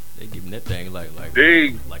 Now They giving that thing like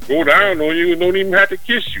they like go down on you and don't even have to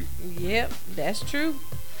kiss you. Yep, that's true.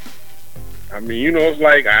 I mean, you know, it's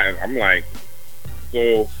like I'm like,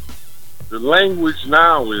 so the language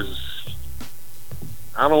now is,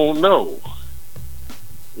 I don't know.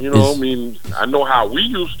 You know, I mean, I know how we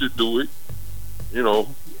used to do it. You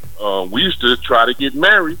know, we used to try to get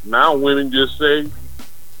married. Now women just say,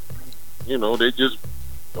 you know, they just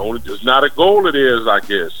don't. It's not a goal of theirs, I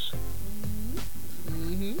guess.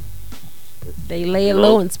 They lay it You know,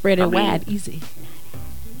 low and spread it I mean- wide, easy.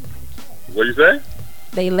 What do you say?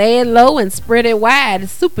 They lay it low and spread it wide.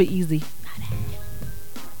 It's super easy.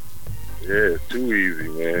 Yeah, it's too easy,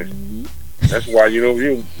 man. That's why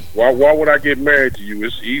why would I get married to you?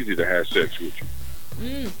 It's easy to have sex with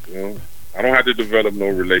you. You know, I don't have to develop no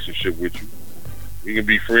relationship with you. We can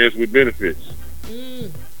be friends with benefits.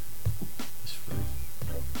 Mm. It's free.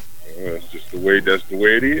 That's just the way. That's the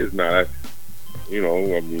way it is now. You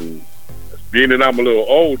know, I mean, being that I'm a little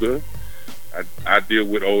older, I deal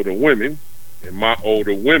with older women, and my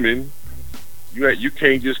older women, you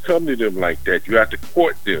can't just come to them like that. You have to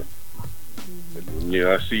court them. You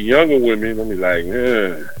know, I see younger women, I'm like,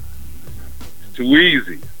 it's too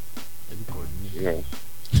easy. You know,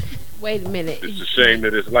 Wait a minute. it's a shame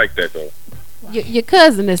that it's like that though. Your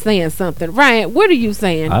cousin is saying something. Ryan, what are you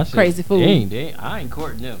saying? I said, Crazy fool. I ain't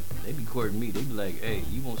courting them. They be courting me. They be like, hey,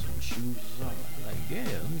 you want some shoes or something? I be like, yeah,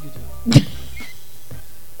 let me get you.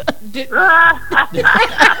 You know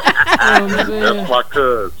what I'm saying? That's my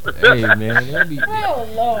cuz. Hey man, they be Oh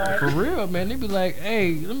Lord. for real, man. They be like,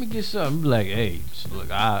 hey, let me get something. I be like, hey, look,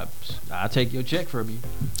 I'll take your check from you.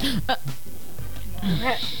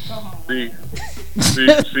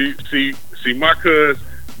 See, my cuz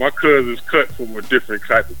is cut from a different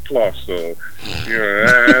type of cloth, so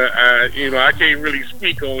I can't really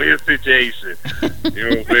speak on his situation. You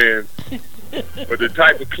know what I'm saying? But the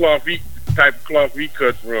type of cloth he cut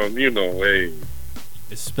from, hey,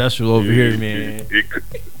 It's special over here, man. You know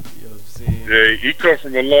what I'm saying? Yeah, he come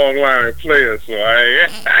from a long line of players, so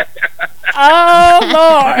Oh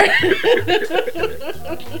Lord.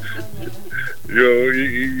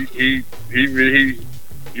 he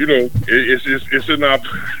it's an op.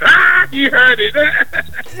 You heard it.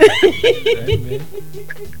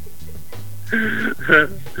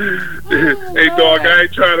 Hey dog, I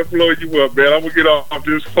ain't trying to blow you up, man. I'm gonna get off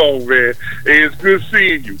this phone, man. Hey, it's good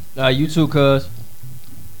seeing you. You too, cuz.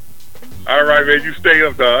 All right, man. You stay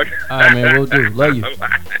up, dog. All right, man. We'll do. Love you.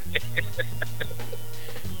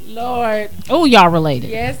 Lord. Oh, y'all related.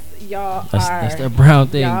 Yes, y'all That's that brown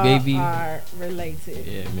thing, y'all baby. are related.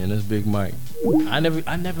 Yeah, man. That's Big Mike. I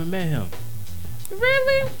never met him.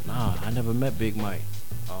 Really? Nah, I never met Big Mike.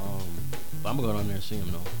 But I'm gonna go down there and see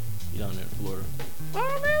him though. He down there in Florida.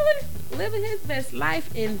 Oh really? Living his best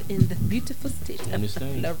life in the beautiful city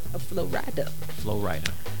Understand? of Florida. Flow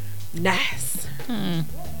Rider. Nice. Hmm.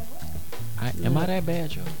 Am I that bad,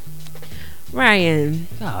 Joe? Ryan.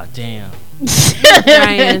 Oh damn.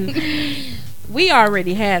 Ryan. We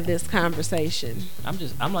already had this conversation. I'm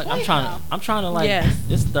trying to like. Yes.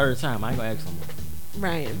 This is the third time. I ain't gonna ask him.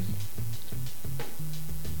 Ryan.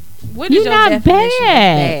 What is You're your not definition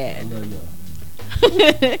bad.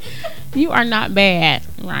 of bad? You are not bad,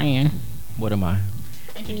 Ryan. What am I?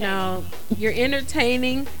 No, you're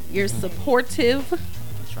entertaining, you're supportive,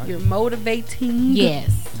 That's right. you're motivating.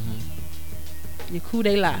 Yes. You're coup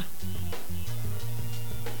de la.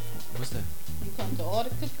 What's that? You come to all the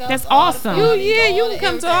cookouts. That's all the awesome. You parties, yeah, you all can the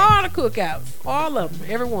come to everything. all the cookouts. All of them.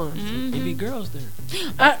 Everyone. It be girls there.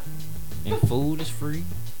 Uh, And food is free.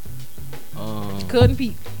 couldn't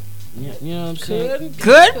beat. Yeah, you know what I'm saying?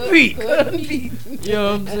 Couldn't beat. You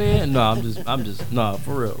know what I'm saying? No, I'm just no,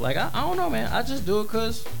 for real. Like I don't know, man. I just do it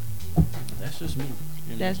cause that's just me.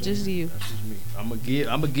 You know That's what I'm just saying? you. That's just me. I'm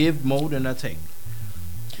gonna give more than I take.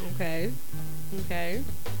 Okay.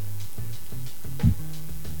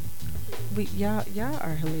 Y'all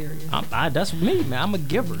are hilarious. That's me, man. I'm a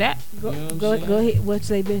giver. That Go, You know what I'm go saying? ahead. What you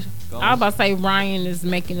say, Bishop? Go I was about to say Ryan is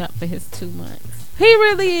making up for his 2 months. He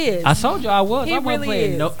really is. I told you I was. He I wasn't really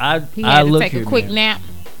playing. is. No, I He had to look take here, a quick man. nap.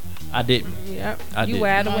 I didn't. Yep. I You did.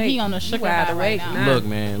 wide No, awake. he on the You sugar wide high awake right now. now. Look,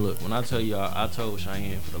 man. Look. When I tell y'all, I told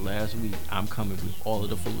Cheyenne for the last week, I'm coming with all of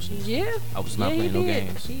the foolishness. Yeah. I was not Yeah, playing no he did.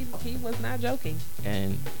 games, He was not joking.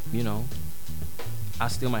 and you know, I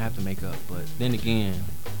still might have to make up. But then again,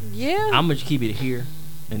 Yeah. I'm gonna keep it here,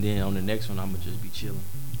 and then on the next one, I'm gonna just be chilling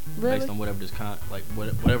really. based on whatever this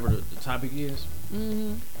whatever the topic is.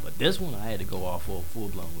 Mm-hmm. But this one, I had to go off full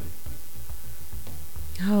blown with it.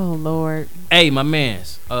 Oh Lord. Hey, my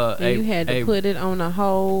man's. And Hey, you had to hey, put it on a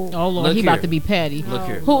whole. Oh Lord, Look he here. about to be petty. Look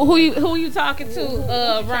here, Who you talking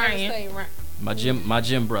to? Ryan. my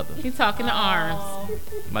gym brother, He talking to Arms.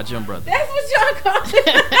 my gym brother, That's what y'all call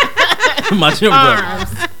it. my gym brother, Arms.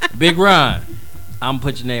 Big Ron. I'm gonna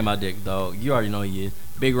put your name out there, dog. You already know who he is.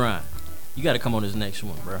 Big Ron. You got to come on this next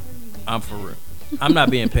one, bro. I'm for real. I'm not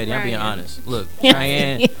being petty. I'm being Ryan. honest. Look,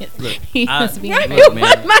 Cheyenne. Look, He I, must be look, You put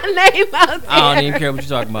man. my name out there. I don't even care what you're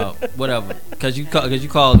talking about. Whatever. Cause you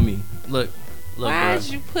called me. Look, Why bro.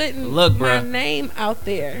 is you putting Look, my bruh. name out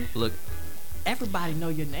there? Look. Everybody know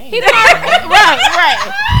your name. He done already,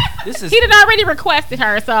 right. This is. He done already requested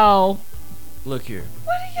her, so Look here.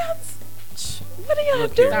 What are y'all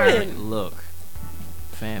Look here. doing? Look,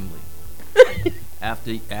 family.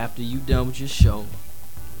 after you done with your show,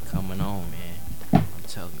 coming on, man. I'm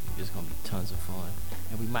telling you, it's gonna be tons of fun,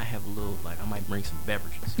 and we might have a little I might bring some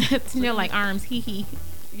beverages. you know, like Arms, hee hee.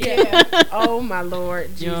 Yeah. Oh my Lord.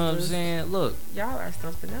 Jesus. You know what I'm saying? Look, Y'all are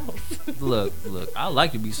something else. look. I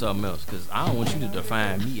like to be something else because I don't want you to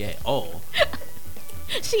define me at all.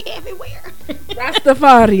 She everywhere.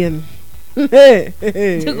 Rastafarian.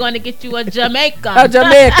 You're going to get you a Jamaican. A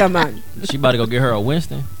Jamaica man. She about to go get her a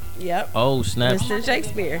Winston. Yep. Oh snap! Mr.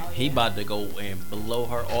 Shakespeare. He about to go and blow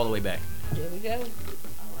her all the way back. There we go.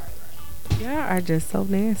 Y'all are just so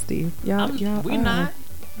nasty. Y'all We are. not.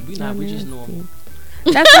 We not. We just nasty. normal.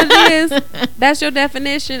 That's what it is. That's your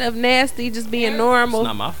definition of nasty, just being It's normal.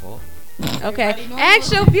 not my fault. Okay. Everybody normal.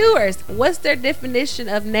 Ask your viewers, what's their definition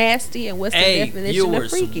of nasty and what's Hey, their definition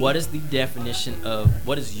viewers, of freaky? what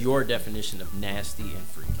is your definition of nasty and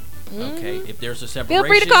freaky? Okay, if there's a separation, Feel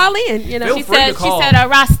free to call in. You know, Feel She free said, to call. she said a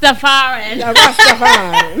Rastafarian. Yeah,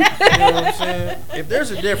 Rastafarian. You know what I'm saying? If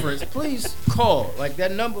there's a difference, please call. Like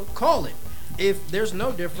that number, call it. If there's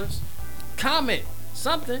no difference, comment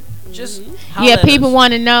something. Just holler Yeah, at people us.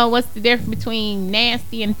 want to know what's the difference between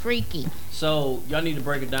nasty and freaky. So y'all need to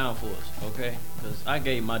break it down for us, okay? Because I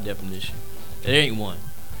gave my definition. It ain't one.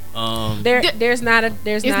 There's not a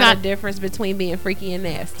not- difference between being freaky and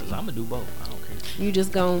nasty. I'm gonna do both. I don't care. You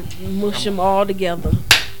just gonna mush them all together.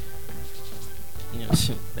 You know,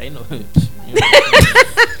 they know. You know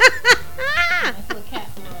what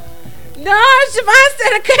No, Siobhan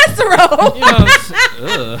said a casserole. I'm saying?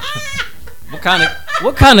 Ugh.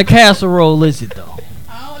 What kind of casserole is it though?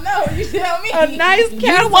 I don't know. You tell me. A nice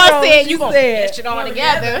casserole. one said you gonna said. mash it all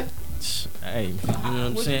together. Hey, you know what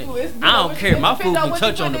I'm What saying? you- it's- I don't care. My depends food on can what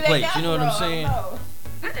touch you on put the in plate. that You know what I'm casserole. saying? I don't know.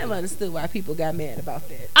 I never understood why people got mad about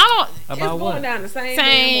that. I About it's what? going down the same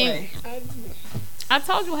Same. damn way. I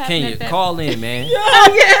told you what Can happened you at that. call in, man?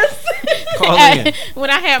 Oh yes, Call in. when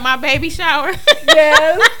I had my baby shower.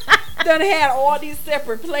 yes. Done had all these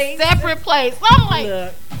separate plates. Separate place. I'm like,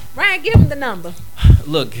 Look, Ryan, give him the number.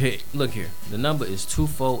 Look here. The number is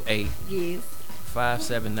 248 Yes.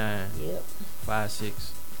 579 Yep.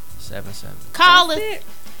 5677. call That's us. it.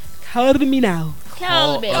 Call me now.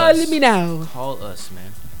 Call Call us. Call me now. Call us,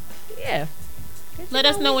 man. Yeah. Let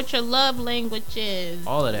us know what your love language is.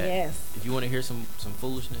 All of that. Yes. If you want to hear some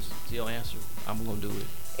foolishness, still answer. I'm gonna do it.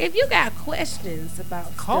 If you got questions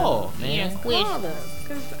about Call, stuff, man. Yeah. call us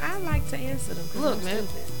because I like to answer them. 'cause Look, I'm man.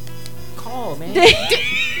 stupid. Call, man.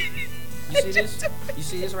 You see this? You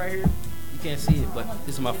see this right here? You can't see it, but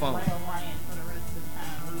this is my phone.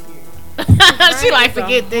 She like, Ryan's a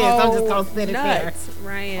forget this. I'm just whole gonna sit it there. nuts,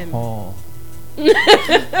 Ryan. Call.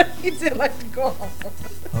 He did like to go.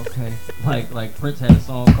 Okay. Like Prince had a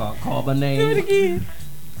song called "Call My Do it Name." again.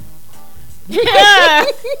 Yeah.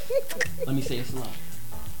 Let me say it slow.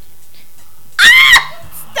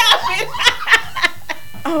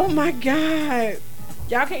 Oh my God.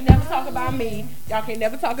 Y'all can't never talk about me. Y'all can't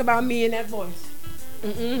never talk about me in that voice.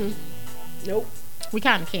 Mm-mm. Nope. We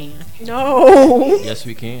kind of can. No. Yes,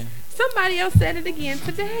 we can. Somebody else said it again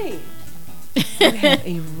today. You have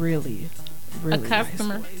a really, A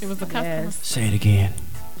customer. Nice voice. It was a customer. Yes. Say it again.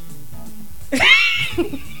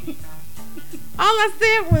 All I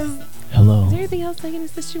said was, Hello. is there anything else I can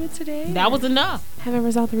assist you with today? That was enough. Haven't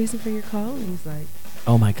resolved the reason for your call. And he's like,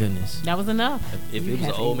 Oh my goodness. That was enough. If You it was an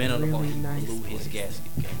have old a man on the phone, really he nice blew his voice.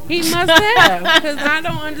 gasket. he must have, because I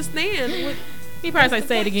don't understand. What, He probably like,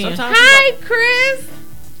 say it again. Sometimes hi, Chris.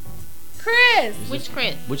 Chris. Which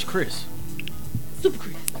Chris? Which Chris? Super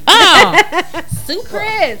Chris. Oh, Super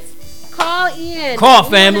Chris. Call in. Call, We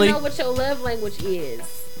family. wanna know what your love language is.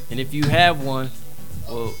 And if you have one,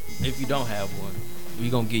 well, if you don't have one, we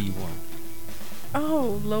gonna give you one.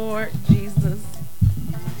 Oh, Lord Jesus.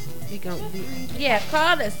 We gonna be, yeah,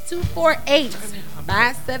 call us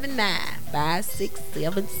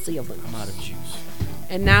 248-579-5677. I'm out of juice.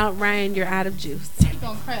 And now, Ryan, you're out of juice. It's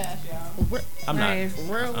gonna crash, y'all. I'm Ryan,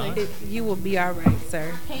 not. you will be all right,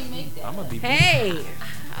 sir. Can't make that. I'm gonna be. Hey,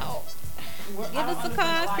 Give us a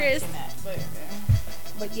call, Chris.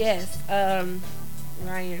 but yes,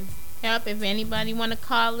 Ryan, Yep, if anybody want to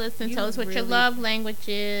call us and You tell us what your really- love language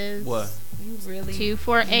is. What? you really,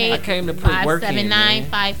 248 I came to put work in, man.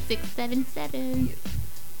 5677.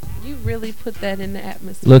 you really put that in the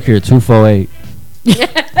atmosphere. Look here, 248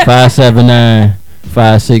 579 All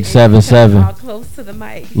 5677. close to the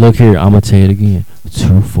mic. Look here, I'm gonna tell you it again.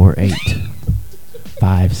 248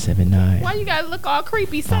 579 Why you gotta look all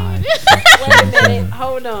creepy saying it? 5677. Wait a minute,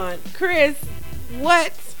 hold on, Chris.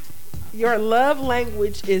 What? Your love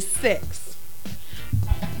language is sex.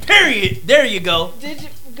 Period. There you go. Did you?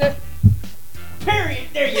 Good. Period.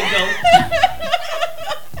 There you go.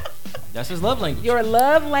 That's his love language. Your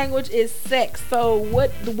love language is sex. So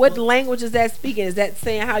what language is that speaking? Is that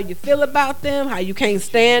saying how you feel about them, how you can't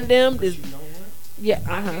stand them? You know what? Yeah.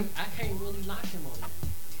 Uh huh. I can't really knock him on that.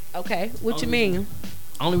 Okay, what you mean?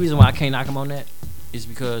 Only reason why I can't knock him on that is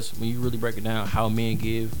because when you really break it down, how men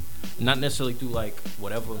give, not necessarily through like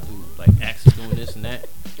whatever, through like acts of doing this and that.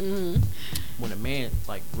 Mm-hmm. When a man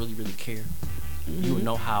like really care, you would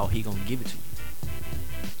know how he gonna give it to you.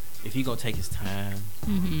 If he gonna take his time,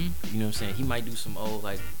 you know what I'm saying. He might do some old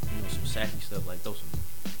like some sassy stuff, like throw some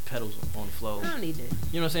pedals on the floor. I don't need that.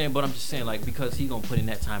 You know what I'm saying? But I'm just saying like because he gonna put in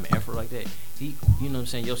that time and effort like that. He, you know what I'm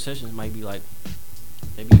saying. Your sessions might be like.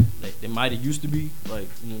 They might have used to be like,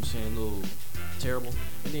 you know what I'm saying, a little terrible,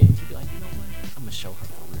 and then he'd be like, you know what, I'm gonna show her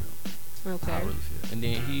for real. Okay. How I really feel. And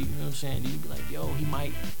then he, you know what I'm saying, he'd be like, yo,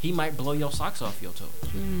 he might blow your socks off your toe.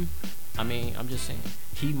 I mean, I'm just saying,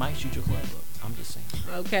 he might shoot your club up. I'm just saying.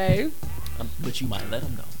 Okay. But you might let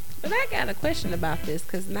him know. But I got a question about this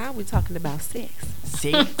because now we're talking about sex.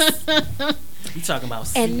 Sex. We talking about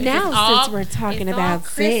sex. And now since we're talking about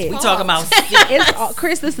sex, we talking about sex.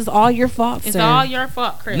 Chris, this is all your fault, It's sir. all your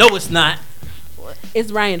fault, Chris. No, it's not.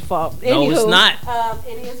 It's Ryan's fault. No, it's not.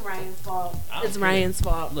 It is Ryan's fault. It's Ryan's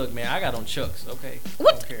fault. Look, man, I got on Chucks, okay?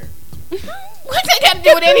 What? I don't care. What they got to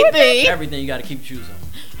do with anything? Everything you got to keep shoes on.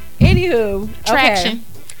 Anywho. Traction. Okay.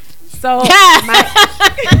 So,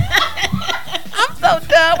 I'm so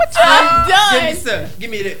done with you. I'm done. Give me some. Give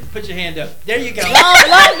me that. Put your hand up. There you go.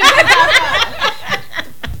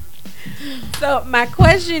 So my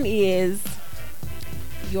question is,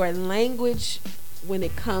 your language when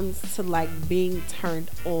it comes to like being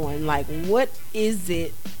turned on, like what is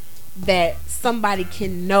it that somebody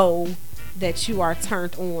can know that you are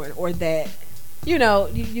turned on, or that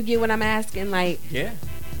you get what I'm asking? Like, yeah,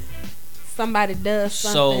 somebody does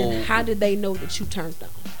something. So, how do they know that you turned on?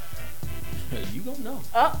 You gonna know.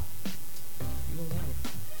 Oh. You gonna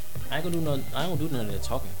know. I don't do none of that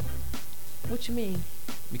talking. What you mean?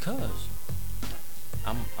 Because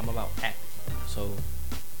I'm about acting. So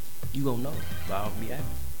you gonna know about me acting.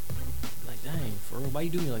 Like, dang, for real, why you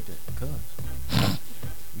do me like that? Because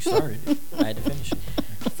you started it. I had to finish it.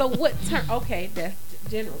 So what turn? Okay, that's the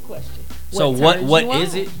general question. So what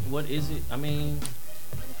is it? What is it? I mean,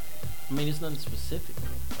 it's nothing specific.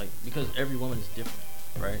 Like, because every woman is different,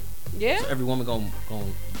 right? Yeah. So every woman gonna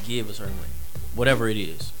give a certain way, whatever it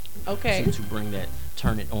is. Okay. To bring that,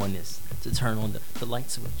 turn it on to turn on the light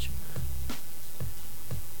switch.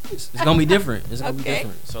 It's gonna be different. It's gonna be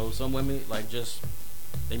different. So some women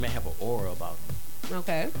they may have an aura about them.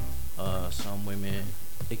 Okay. Some women,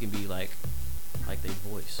 it can be like they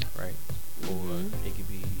voice, right? Or it could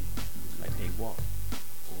be like they walk,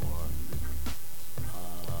 or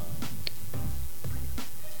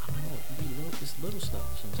I don't know. It can be little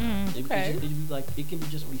stuff sometimes. It can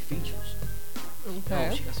just be features. Okay.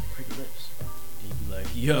 Oh, she got some pretty lips. And you be like,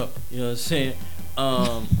 yo, you know what I'm saying?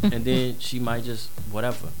 And then she might just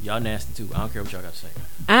whatever. Y'all nasty too. I don't care what y'all got to say.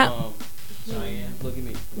 Cheyenne, look at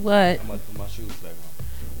me. What? I'm about to put my shoes back on.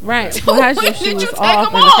 Right. Who has your shoes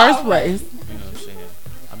off in the first place? You know what I'm saying?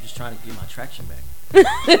 I'm just trying to get my traction back.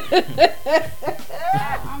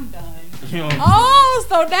 I'm done. You know what I'm Oh,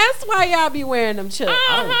 so that's why y'all be wearing them chucks.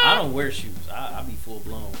 I don't wear shoes. I be full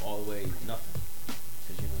blown all the way nothing.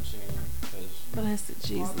 Cause you know what I'm saying? Cause Blessed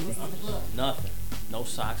Jesus. nothing. No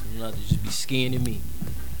socks, nothing. Just be skin in me.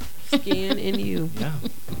 Skin in you. Yeah.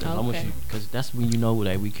 I want you, cause that's when you know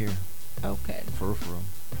that we care. Okay. For real.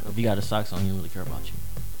 If you got the socks on, he don't really care about you.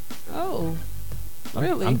 Oh.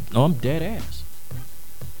 Really? I'm dead ass.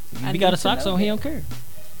 If he got the socks on, he don't care.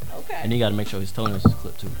 Okay. And you got to make sure his toenails is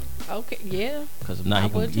clipped too. Okay. Yeah. Cause if not,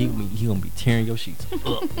 he gonna be tearing your sheets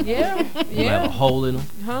up. Yeah. You gonna have a hole in them.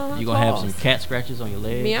 Huh? You gonna have some cat scratches on your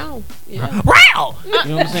legs. Meow. Yeah. Wow. You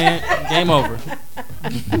know what I'm saying? Game over.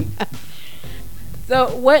 So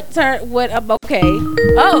okay.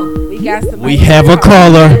 Oh, we got some. We have a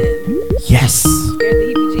caller. Yes. Scared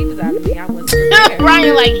the heebie-jeebies out of me. I wasn't prepared.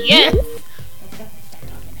 Ryan, like, yes.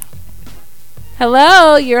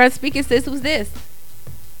 Hello, you're on speaker, sis. Who's this?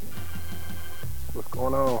 What's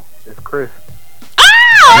going on? It's Chris.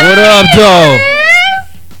 What up, dog?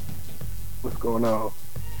 What's going on?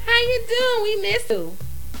 How you doing? We miss you.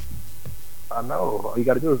 I know. All you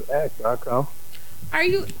gotta do is ask. I'll come. Are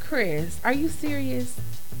you, Chris? Are you serious?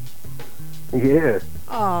 Yeah.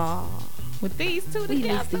 Aw. With these two We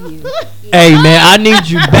miss together. you. Hey, man, I need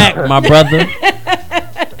you back, my brother.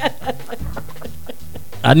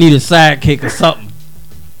 I need a sidekick or something.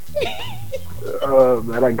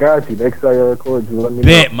 Man, I got you. Next time I record, you let me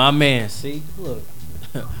Bet, know. my man. See, look,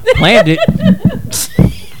 planned it.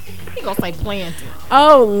 He gonna say planned.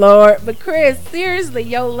 Oh, Lord. But, Chris, seriously,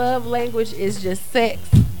 your love language is just sex.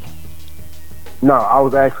 No, I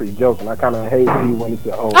was actually joking. I kind of hate when you went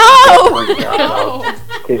into Oh!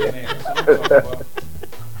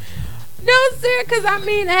 No, sir, because I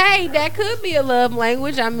mean, hey, that could be a love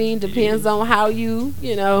language. I mean, depends on how you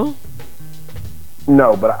know.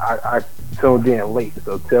 No, but I tuned in late,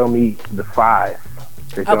 so tell me the 5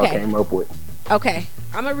 that y'all came up with. Okay,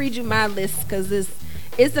 I'm gonna read you my list because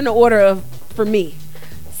it's in the order of for me.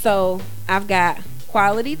 So I've got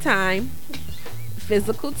quality time,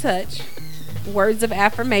 physical touch, words of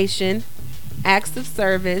affirmation, acts of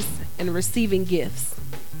service, and receiving gifts.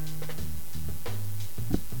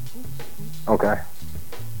 Okay.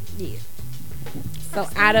 Yeah. So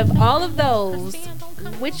out of all of those,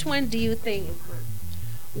 which one do you think?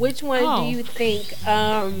 Which one do you think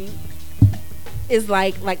is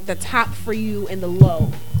like the top for you and the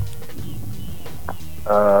low?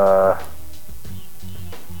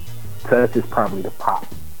 Touch is probably the pop.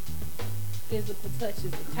 Physical touch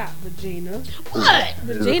is the top, Regina. What?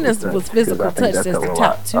 Regina's was physical touch that's the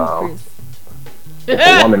top too, Chris. If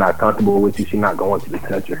a woman not comfortable with you, she's not going to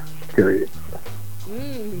touch her. Period.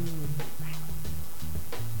 And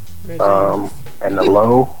the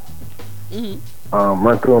low.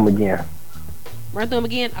 Run through them again. Run through them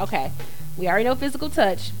again. Okay. We already know physical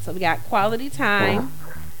touch, so we got quality time,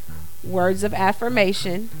 words of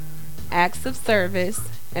affirmation, acts of service,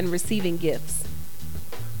 and receiving gifts.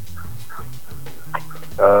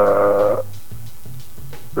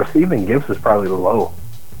 Receiving gifts is probably the low.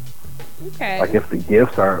 Okay. Like if the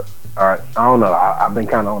gifts are I don't know. I've been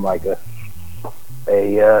kind of on like a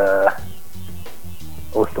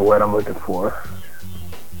what's the word I'm looking for?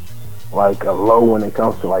 Like a low when it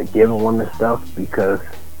comes to like giving women stuff, because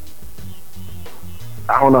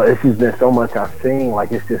I don't know. It's just been so much I've seen.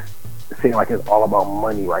 Like it seems like it's all about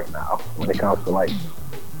money right now when it comes to like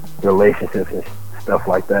relationships and stuff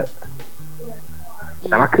like that.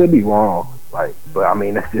 And I could be wrong, like, but I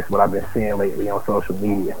mean that's just what I've been seeing lately on social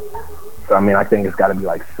media. So I mean I think it's got to be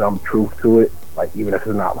like some truth to it, like even if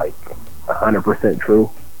it's not like 100% true.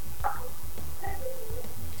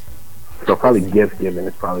 So probably gift giving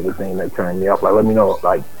is probably the thing that turned me off. Like let me know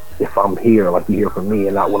like if I'm here, like you hear from me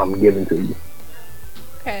and not what I'm giving to you.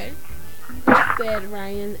 Okay. You said,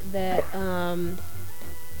 Ryan, that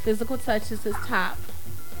physical touch is his top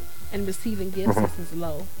and receiving gifts is his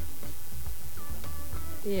low.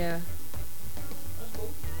 Yeah.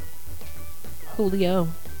 Julio,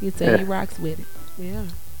 you said he rocks with it. Yeah.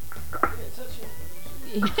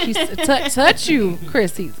 He touch you,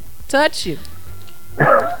 Chris. He's touch you.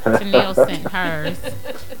 Tennille sent hers.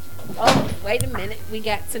 Oh, wait a minute. We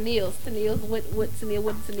got Tennille's. What did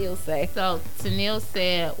Tennille say? So Tennille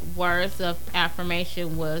said words of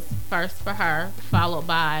affirmation was first for her, followed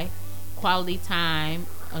by quality time,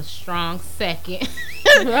 a strong second.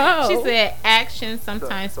 Oh. She said actions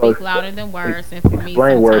sometimes speak louder than words, and for me,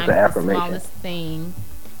 sometimes the smallest thing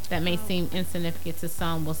that may seem insignificant to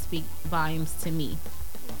some will speak volumes to me.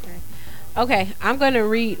 Okay, I'm going to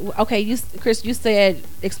read. Okay, Chris, you said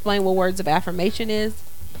explain what words of affirmation is.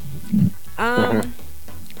 I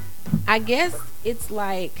guess it's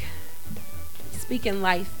like speaking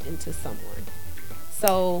life into someone.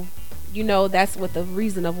 So, that's what the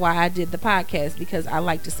reason of why I did the podcast, because I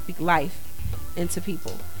like to speak life into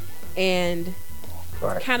people and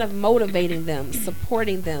kind of motivating them,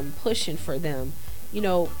 supporting them, pushing for them,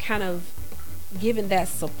 kind of giving that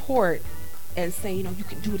support and saying, you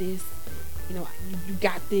can do this, you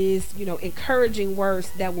got this, encouraging words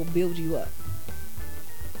that will build you up.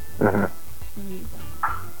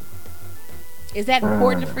 Is that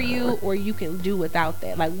important for you, or you can do without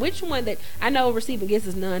that? Like, which one that I know receiving gifts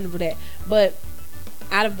is none of that, but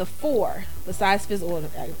out of the 4, besides physical,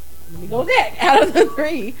 let me go that out of the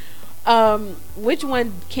 3, which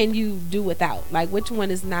one can you do without? Like, which one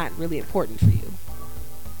is not really important for you?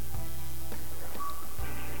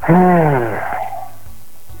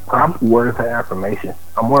 Probably words of affirmation.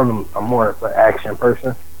 I'm more of an action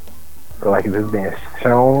person. So like if it's being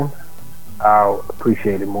shown, I'll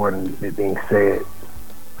appreciate it more than it being said.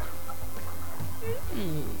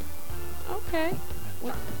 Okay.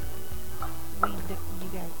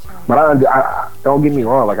 But I don't get me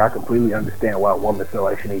wrong. Like I completely understand why a woman feel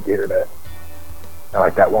like she needs to hear that. And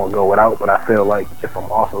like that won't go without. But I feel like if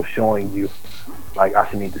I'm also showing you, like I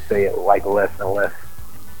should need to say it like less and less.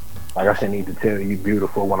 Like I should need to tell you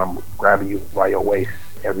beautiful when I'm grabbing you by your waist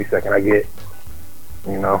every second I get.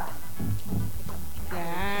 Got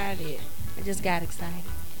it. I just got excited.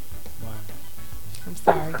 I'm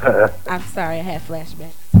sorry. I had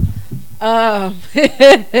flashbacks.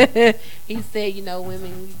 He said,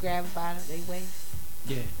 women, you grab by their waist.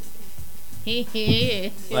 Yeah. Yeah.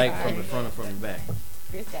 Like from the front or from the back.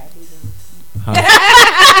 Chris got to do them. Huh?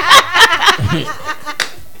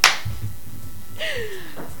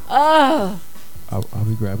 Oh. Are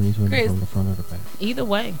we grabbing these women Chris. from the front or the back? Either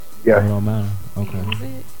way. It Yeah, don't matter. Okay. Is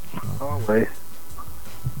it? always.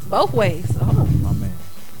 Both ways. Oh, My man.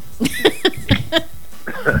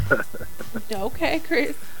 okay,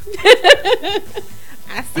 Chris.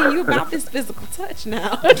 I see you about this physical touch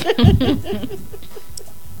now.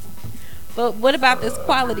 But what about this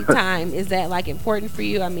quality time? Is that like important for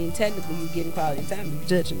you? I mean, technically, you're getting quality time if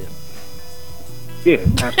you're touching them. Yeah,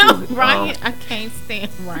 absolutely. Ryan, I can't stand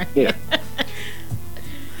Ryan. Yeah.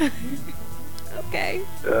 Okay.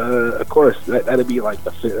 Of course, that'd be like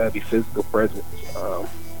that'd be physical presence.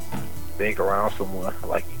 Being around someone,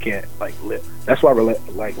 like you can't like live. That's why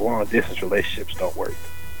like long distance relationships don't work.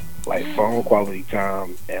 Like phone quality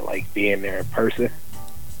time and like being there in person,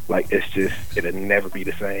 like it'll never be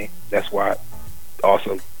the same. That's why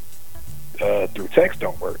also through text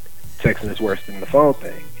don't work. Texting is worse than the phone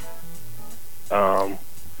thing.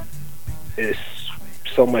 It's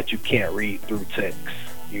so much you can't read through text.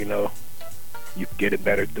 You know, you get it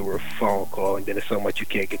better through a phone call, and then there's so much you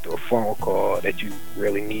can't get through a phone call that you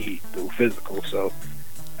really need through physical. So,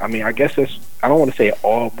 I mean, I guess I don't want to say it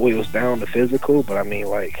all boils down to physical, but I mean,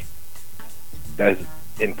 like, that's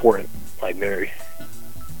important, like, very.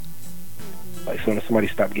 Like, as soon as somebody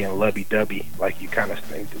stops getting lovey-dovey, like, you kind of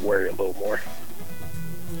think to worry a little more.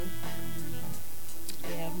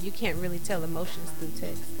 Yeah, you can't really tell emotions through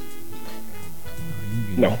text.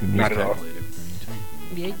 No, not at all.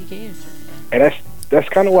 Yeah, you can. And that's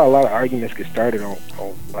kind of why a lot of arguments get started on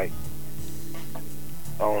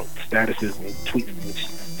statuses and tweets and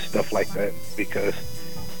stuff like that, because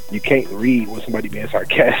you can't read when somebody being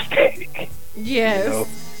sarcastic. Yes.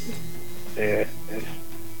 You know?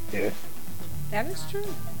 Yeah. That is true.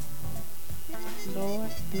 Lord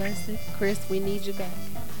bless it. Chris, we need you back.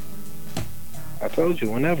 I told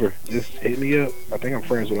you, whenever. Just hit me up. I think I'm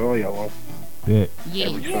friends with all y'all on Bet. Yeah.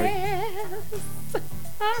 every site.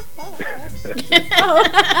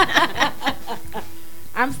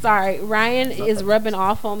 I'm sorry. Ryan is rubbing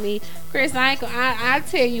off on me. Chris, I'll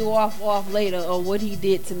tell you off later on what he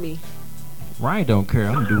did to me. Ryan don't care.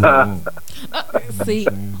 I'm doing what I want. See,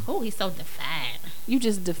 Oh, he's so defiant. you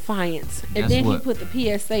just defiant. And Guess then what? he put the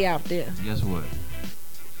PSA out there. Guess what?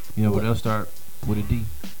 You know what else start with a D?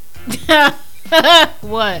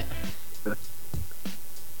 What?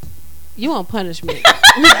 You on punishment.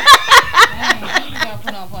 Dang, you gotta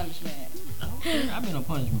put on punishment. I've been on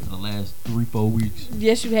punishment for the last 3-4 weeks.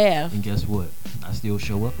 Yes, you have. And guess what? I still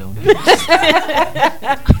show up though.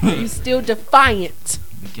 You still defiant.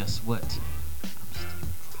 But guess what?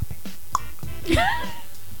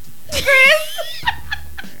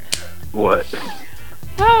 What?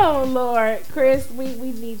 Oh Lord, Chris, we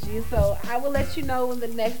need you. So I will let you know when the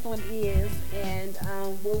next one is, and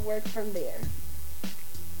we'll work from there.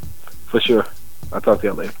 For sure. I'll talk to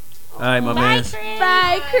y'all later. All right, my man.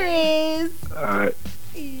 Bye, Chris. All right.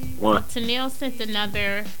 One. Tanil sent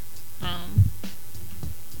another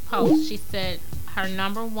post. She said her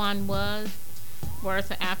number one was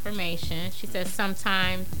words of affirmation. She said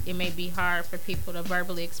sometimes it may be hard for people to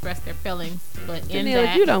verbally express their feelings, but in Janelle,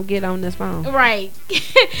 that, you don't get on this phone. right,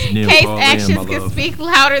 Janelle, case call in, actions my can love. speak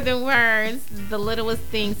louder than words. The littlest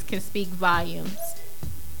things can speak volumes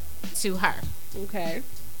to her. Okay.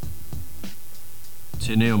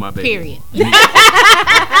 Chanel, my baby. Period.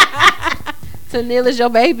 Tanil is your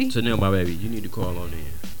baby. Chanel, my baby. You need to call on in.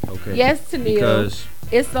 Okay. Yes, Tanil. Because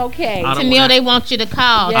It's okay. I don't Tanil, wanna- they want you to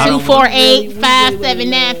call Yeah,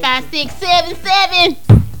 248-579-5677.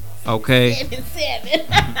 okay, 77.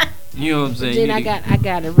 you know what I'm saying. Then You I need-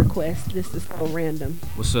 got a request. This is so random.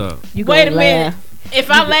 What's up? You Wait gonna a minute. laugh. If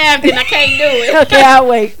I laugh, then I can't do it. Okay, I'll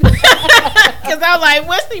wait. Because I'm like,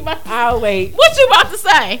 what's he about to, I'll wait. what you about to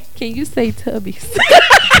say? Can you say Tubbies?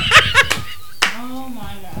 Oh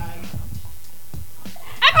my god.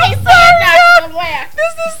 I can't say it now 'cause I'm laughing.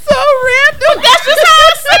 This is so random. That's just how I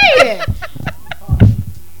say it.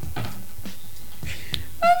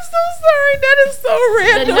 I'm so sorry. That is so The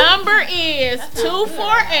random. number is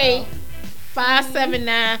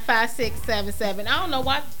 248-579-5677. I don't know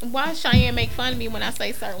why Cheyenne make fun of me when I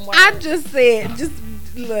say certain words. I just said, just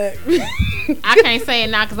look. I can't say it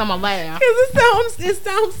now because I'm going to laugh. Because it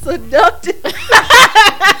sounds seductive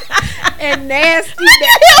and nasty.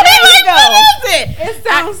 There you go. It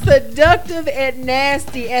sounds seductive and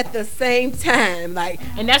nasty at the same time. Like,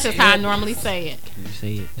 And that's just how I normally say it. Can you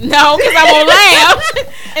say it? No, because I'm going to laugh.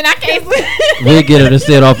 And I can't say We'll get her to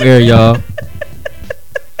say it off air, y'all. I'm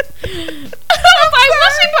like,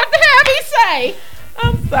 what's she about to have me say?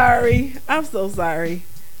 I'm sorry. I'm so sorry.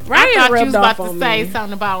 I Ryan thought you rubbed was off about to on say me.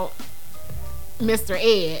 something about Mr.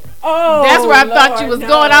 Ed. Oh, That's where I thought you was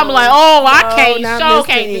going. I'm like, oh, I can't. not Sure Mr.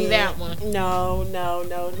 can't do Ed. that one. No.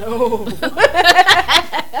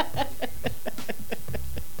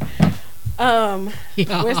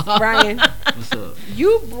 Where's Brian? What's up?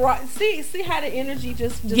 You brought see how the energy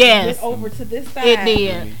just Yes. went over to this side. It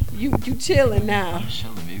did. You chilling now. I'm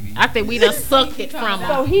chilling, baby. I think we done sucked it from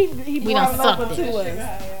So him. he We brought done it over sucked to it.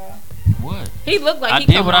 us. What? He looked like I he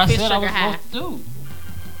did coming what I off his said I sugar was high. going to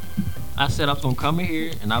do. I said I was gonna come in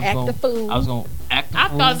here and I was Act gonna the fool. I was gonna act the I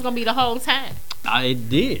fool. thought it was gonna be the whole time I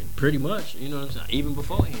did pretty much. You know what I'm saying? Even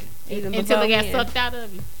beforehand. Even until it got beforehand. sucked out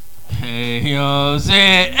of you. Hey, you know what I'm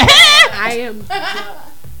saying? I am.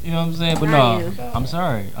 You know what I'm saying? But Ryan. no, I'm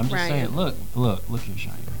sorry. I'm just Ryan. saying. Look here,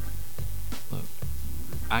 Shiny. Look,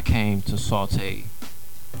 I came to saute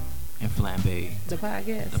and flambe The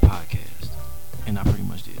podcast. the podcast, and I pretty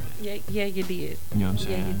much did that. Yeah, you did. You know what I'm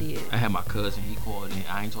saying? Yeah, you did. I had my cousin. He called in.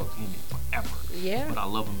 I ain't talked to him in forever. Yeah. But I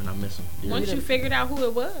love him and I miss him. Once you figured out who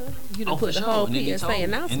it was, You done Oh, for put the sure. whole And then he PSA told me.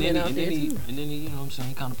 announcement and then, out and there then he, too. and then he, you know what I'm saying?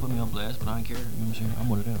 He kind of put me on blast, but I ain't care. You know what I'm saying? I'm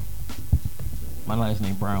one of them. My last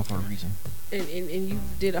name Brown for a reason. And you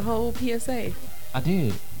did a whole PSA. I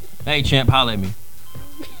did. Hey, champ, holla at me.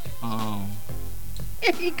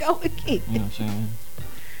 Here you go again. You know what I'm saying?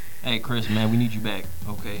 Hey, Chris, man, we need you back,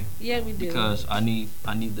 okay? Yeah, we do. Because I need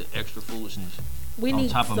the extra foolishness. we on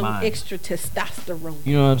need top of some mine. extra testosterone.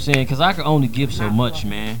 You know what I'm saying? Because I can only give so much,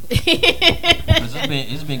 man. 'Cause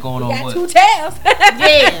it's been going on Got what? 2 tabs.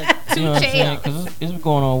 yeah, You two know what I'm saying? chairs. Because it's been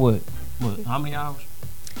going on what? How many hours?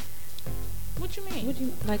 What you mean? Would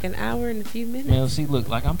you like an hour and a few minutes? Man, see, look,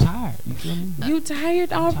 like I'm tired. You feel me? You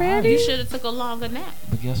tired tired. already? You should have took a longer nap.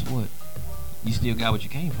 But guess what? You still got what you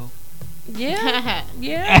came for. Yeah.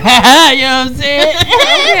 Yeah. You know what I'm saying?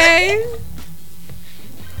 Okay.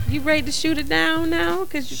 You ready to shoot it down now?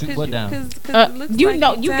 Shoot what down? Cause it looks You like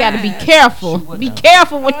know, you're you got to be tired. careful. Shoot what Be down?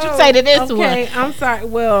 careful what you say to this Okay, I'm sorry.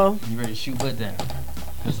 Well, You ready to shoot butt down?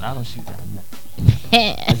 Because I don't shoot down nothing.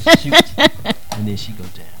 one. I just shoot, and then she go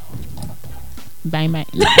down. Bang bang.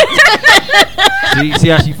 See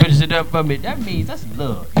how she finished it up for me? That means that's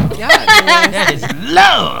love. You know? y'all nasty. That is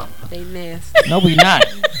love. They nasty. No, we not.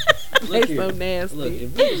 They so nasty. Look,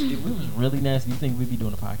 if we was really nasty, you think we'd be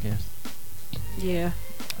doing a podcast? Yeah.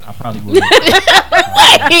 I probably would.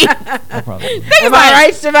 I probably would. Am I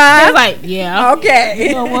right, Siobhan? It's like, yeah. Okay.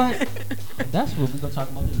 You know what? That's what we're going to talk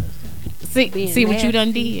about this next time. Being See what you done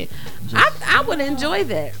nasty. did. I would enjoy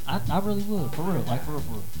that. I really would. For real. Like, for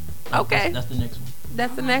real. Okay. That's the next one.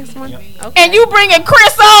 That's the next one. Yep. Okay. And you bringing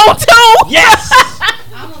Chris on too? Yes!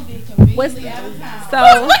 I'm gonna be completely What's- out of town. So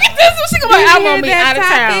Look at this. She do gonna you be, I'm hear gonna be that out of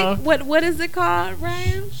topic? town. What is it called,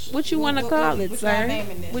 Ryan? What you want to call it, what sir? y'all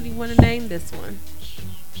naming this? What do you want to name this one?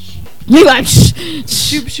 You like, shh.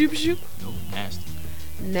 Shoop shoop shoop. No, nasty.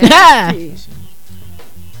 Nasty.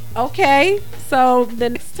 Okay, so the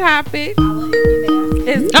next topic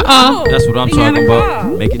is Uh-uh. That's what I'm we got talking a about.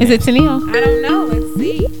 call. Make it Is it nasty. Tennille? I don't know. Let's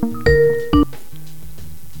see.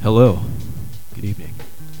 Hello. Good evening.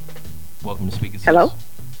 Welcome to Speaking Hello?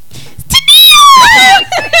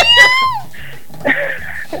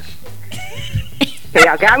 Hey,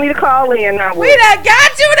 y'all got me to call in now. We done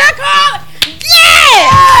got you to call.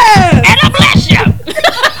 Yeah. And I bless you.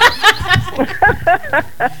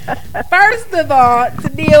 First of all,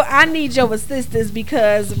 Tennille, I need your assistance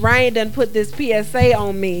because Ryan done put this PSA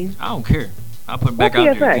on me. I don't care. I'll put it back What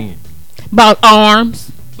out there PSA? again. About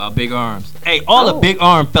arms. About big arms. Hey, all the Oh. big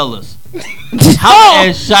arm fellas. How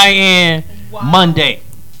is Cheyenne Monday?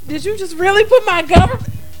 Did you just really put my government?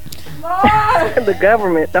 Lord, The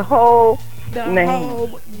government, the whole the name.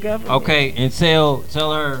 whole government. Okay, and tell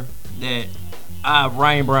her that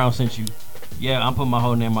Ryan Brown sent you. Yeah, I'm putting my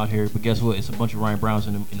whole name out here, but guess what? It's a bunch of Ryan Browns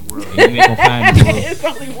in the world, and you ain't gonna find me. It's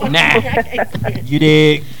only one. Nah. You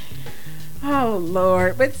dig? Oh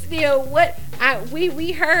Lord, but still,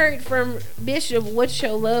 we heard from Bishop what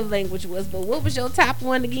your love language was, but what was your top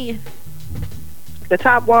one again? The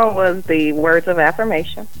top one was the words of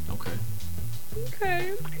affirmation, Okay.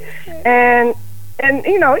 Okay. and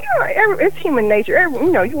it's human nature.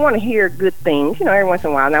 You want to hear good things, every once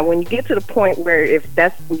in a while. Now, when you get to the point where if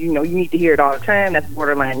that's you need to hear it all the time, that's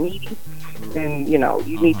borderline needy. And you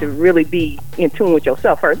need to really be in tune with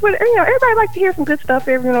yourself first. But everybody likes to hear some good stuff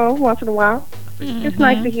every once in a while. It's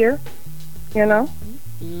nice to hear.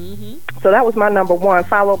 Mm-hmm. So that was my number one,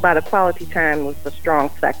 followed by the quality time was a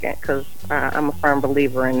strong second because I'm a firm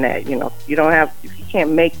believer in that. If you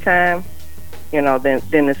can't make time, then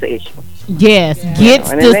it's an issue. Yes,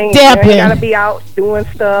 gets And to it ain't gotta stepping. be out doing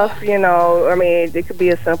stuff. It could be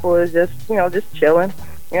as simple as just chilling.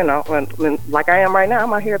 And like I am right now,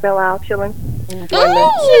 I'm out here at Belle Isle chilling.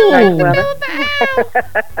 Ooh, Nice weather.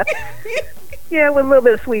 Yeah, with a little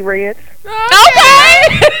bit of sweet reds.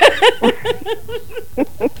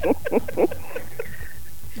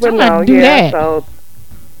 But no, yeah. So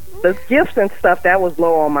the gifts and stuff, that was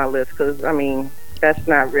low on my list because I mean that's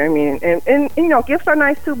not. I mean, and you know, gifts are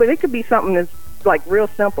nice too, but it could be something that's like real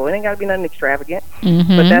simple. It ain't got to be nothing extravagant,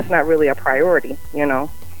 but that's not really a priority, you know.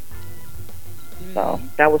 So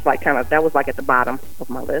that was like at the bottom of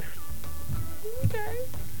my list. Okay.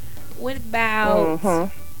 What about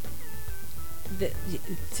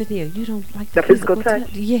Tania? You don't like the physical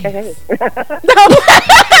touch? Yes. Hey.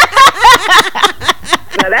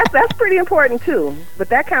 Now that's pretty important too. But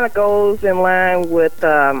that kind of goes in line with.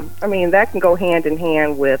 I mean, that can go hand in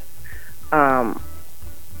hand with.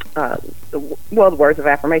 The words of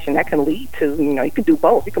affirmation that can lead to, you know, you can do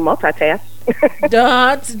both. You can multitask.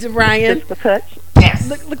 Ryan. Physical touch. Yes.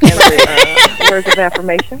 Look at words of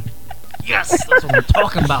affirmation. Yes, that's what I'm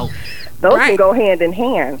talking about. Those can go hand in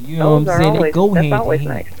hand. You know Those what I'm saying? They go hand in always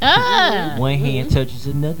hand. Nice. One hand touches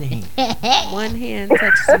another hand. One hand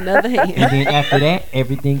touches another hand. And then after that,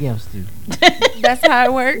 everything else do. That's how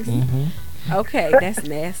it works? Mm-hmm. Okay, that's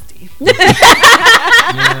nasty. You know what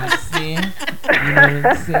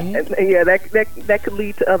I'm saying? Yeah, that could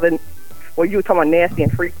lead to other. Well, you were talking about nasty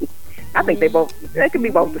and freaky. I think they could be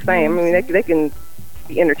both the same. I mean, they can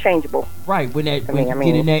be interchangeable. Right. When you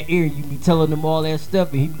get in that ear, you be telling them all that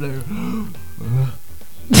stuff, and he be like,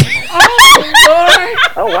 Oh Lord!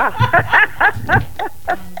 Oh wow!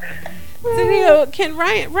 Tania, can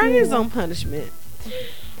Ryan's on punishment?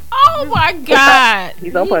 Oh my God!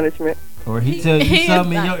 He's on punishment. Or he tell you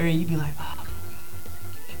something in your ear, you be like, oh.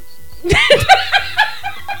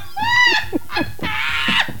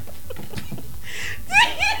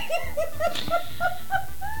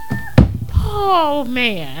 Oh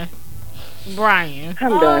man, Brian. I'm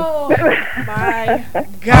done. Oh my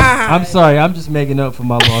God! I'm sorry. I'm just making up for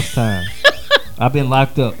my lost time. I've been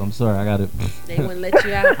locked up. I'm sorry. I gotta. They wouldn't let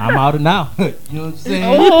you out. I'm out now. You know what I'm saying?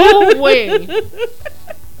 Oh wait.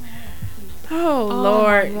 Oh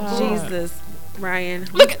Lord Jesus, Ryan.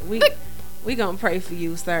 We gonna pray for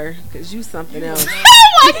you, sir, cause you something else.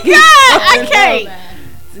 Oh my God! I can't.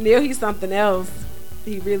 Neil, he's something else.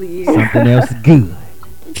 He really is. Something else good.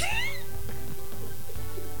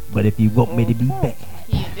 But if you want me to be bad,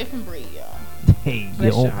 He a different breed, y'all. hey,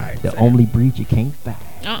 Bless your heart, the sir. only breed you can't find.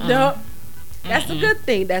 No, that's a good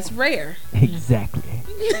thing. That's rare. Exactly.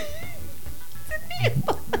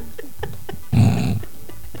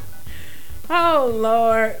 Oh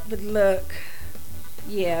Lord, but look,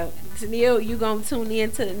 yeah, Neil, you gonna tune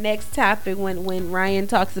in to the next topic when Ryan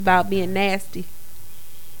talks about being nasty.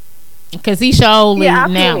 Cause he surely Yeah, I'll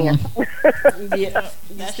now. tune in. Yeah,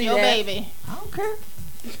 That's see your that? baby. I don't care.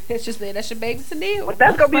 That's just that's your baby to Neil. Well,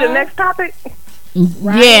 that's gonna be the next topic.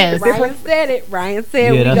 Yes. Ryan said it. Ryan said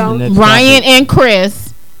Yeah, we that's the gonna. next Ryan topic. and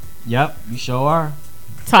Chris Yep, you sure are.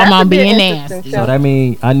 talking about That'd be being an interesting nasty. show. So that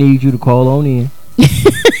means I need you to call on in.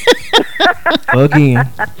 Again.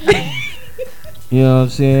 You know what I'm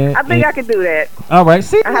saying? I think I could do that. All right,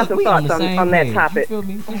 see, I have some we thoughts the on same that page. topic. You feel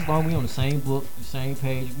me? As long as we on the same book, the same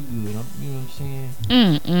page, we good. You know what I'm saying?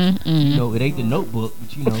 Mm. You know, it ain't the Notebook,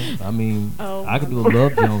 but you know, I mean, Oh, I could do a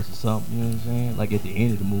Love Jones or something. You know what I'm saying? Like at the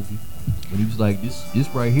end of the movie, when he was like, "This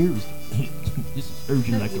right here is this is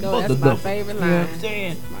urgent like You a know, that's mother my lover." favorite You know what line. I'm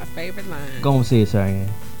saying? My favorite line. Go and say it, Cheyenne.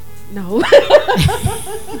 No.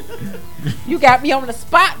 You got me on the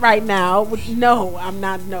spot right now. No, I'm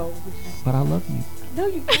not. No. But I love you. No,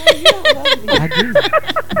 you don't. You don't love me. I do.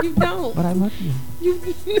 You don't. But I love you. You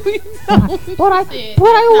don't. But I Said, but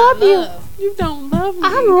I "Not love you. love." You don't love me.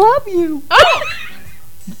 I love you. I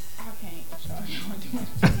can't.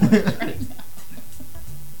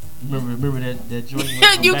 Remember that joint?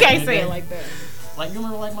 You can't say it like that. Like you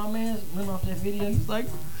remember, like my man, remember off that video? He's like,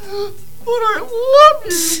 "But I love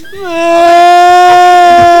you."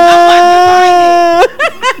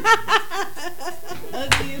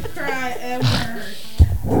 Ugliest cry ever.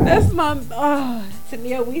 That's my. Oh,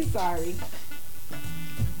 Tania, we sorry.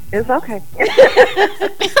 It's okay. Look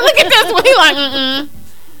at this one. He like,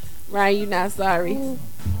 Ryan, you not sorry.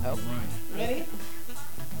 Oh. Ready?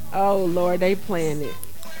 Oh Lord, they playing it.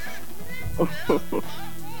 Oh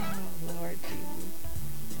Lord Jesus.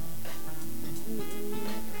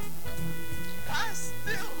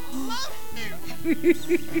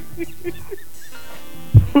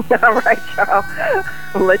 All right, y'all.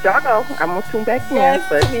 I'll let y'all go. I'm gonna tune back in. Yes,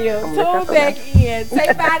 but Tania. I'm gonna let Tune y'all back in.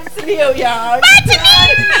 Say bye to Tania, y'all.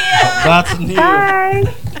 That's new. Bye.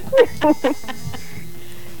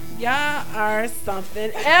 Y'all are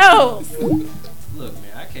something else. Look,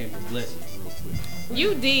 man, I came for blessings real quick.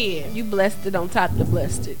 You did. You blessed it on top of the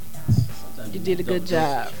blessed it. You did a good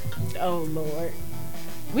job. Oh Lord.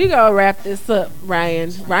 We gonna wrap this up,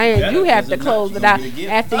 Ryan. Ryan, you have to close it out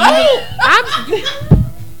after you.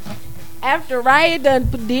 After Ryan done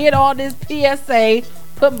did all this PSA,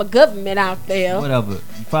 put my government out there. Whatever. You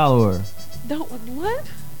follow her. Don't what?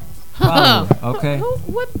 Follow her, okay?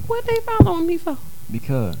 What they following me for?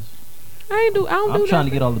 Because I don't do I'm trying to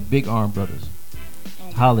that. get all the big arm brothers.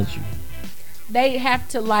 Holler at you. They have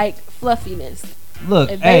to like fluffiness.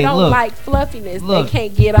 Look, If they hey, don't look. like fluffiness, Look. they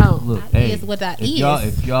can't get on. Look, I hey. is what I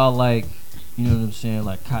If y'all like, you know what I'm saying,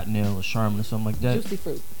 like Cottonelle or Charmin or something like that. Juicy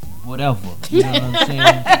fruit. Whatever. You know what I'm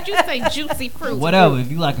saying? Did you say juicy fruit? Whatever.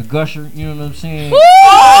 If you like a gusher, you know what I'm saying?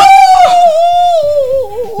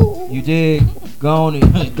 You did. Go on and,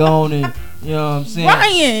 you know what I'm saying?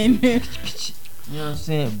 Ryan, You know what I'm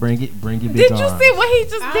saying? Bring your big Did you arm. see what he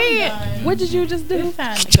just did? What did you just do? it's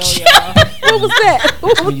time to go, y'all. What was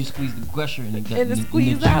that? When you squeeze the gusher and And the the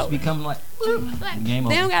squeeze juice out. be coming like game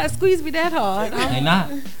They don't over. gotta squeeze me that hard. They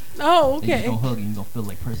not. Oh, They just okay. gonna hug you and gonna feel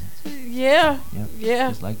like presents. Yeah. Yep. Yeah.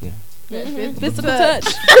 Just like that. Physical touch.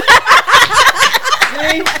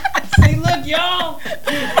 See, look, y'all.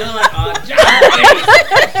 You done our job.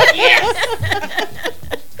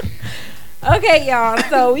 Okay, y'all.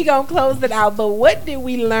 So we gonna close it out. But what did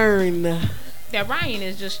we learn? That Ryan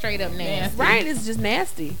is just straight up nasty. Ryan is just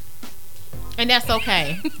nasty. And that's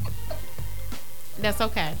okay. That's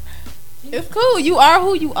okay. It's cool. You are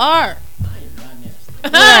who you are. I am not nasty.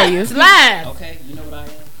 What are you? Lies. Okay, you know what I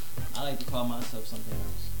am? I like to call myself something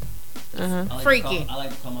else. Uh-huh. I like Freaky. I like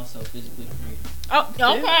to call myself physically creative. Oh,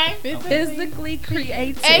 okay. Physically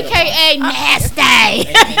creative. AKA nasty.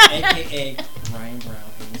 AKA Ryan Brown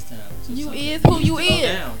in this town. So You something is who needs you to go is.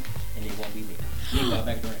 down, and it won't be me. You go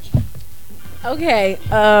back to the ranch. Okay.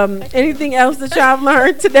 Anything else that y'all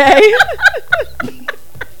learned today?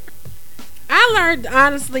 I learned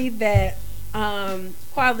honestly that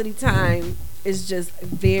quality time is just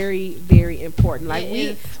very, very important. Like It we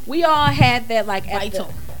is. we all had that like at Vital.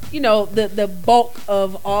 the, you know, the bulk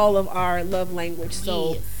of all of our love language.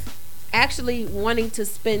 So Yes. actually wanting to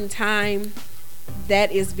spend time,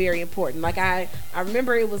 that is very important. Like I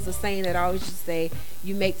remember it was the saying that I always used to say,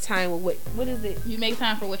 you make time with what is it? You make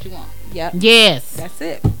time for what you want. Yep. Yes. That's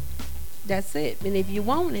it. That's it. And if you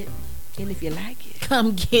want it, and if you like it.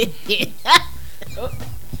 Come get it.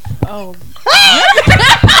 Oh.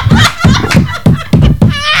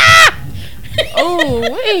 Oh,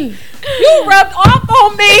 wait. You rubbed off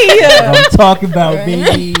on me. I'm talking about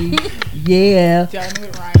baby. Yeah. Y'all knew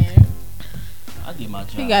it, Ryan. I did my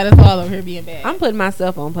job. He got us all over here being bad. I'm putting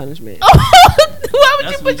myself on punishment. Why would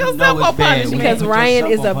That's you when put you yourself know it's on bad. punishment? When you Because put Ryan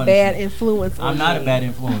yourself is on a bad punishment. influence on I'm not me. a bad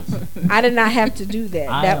influence. I did not have to do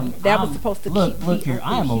that. That was supposed to look, keep Look me here.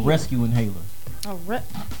 on I am a heat. rescue inhaler. Oh,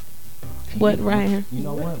 What, Ryan? You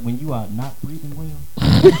know what? When you are not breathing well,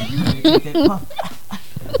 you take that puff.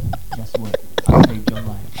 Guess what? I saved your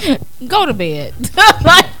life. Go to bed.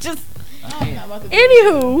 Like just. I can't.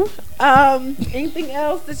 Anywho, anything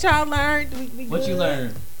else that y'all learned? We What you good?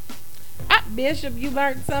 learned? Bishop, you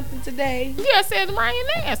learned something today? You just said Ryan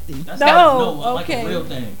nasty. That's No, like okay. a real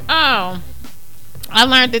thing. Oh. I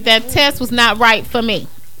learned that test was not right for me.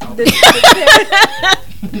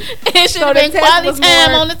 It should So have the been test quality was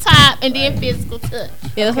time more- on the top and then physical touch.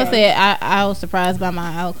 Yeah, that's what I Okay. said. I was surprised by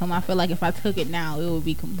my outcome. I feel like if I took it now, it would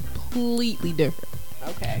be completely different.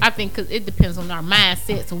 Okay. I think because it depends on our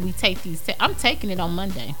mindsets when we take these tests. I'm taking it on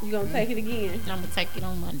Monday. You gonna take it again? I'm going to take it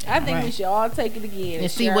on Monday. I think we Right. should all take it again And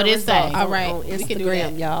see share what our it say. results All on- right, on we can do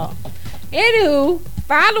Instagram, that. y'all. Anywho,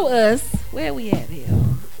 follow us. Where we at here?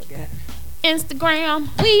 I forgot. Instagram.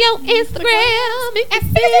 We on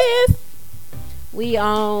Instagram. Sis. We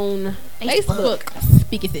on Facebook.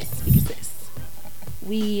 Speak it, sis. Speak it, sis.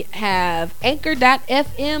 We have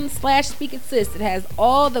anchor.fm/speak it sis. It has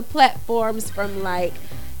all the platforms from like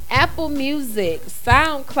Apple Music,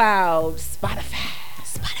 SoundCloud,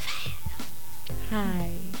 Spotify. Hi.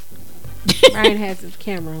 Ryan has his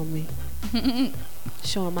camera on me.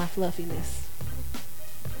 Showing my fluffiness.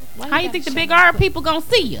 Why How you gotta think the show big my R people going to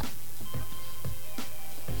see you?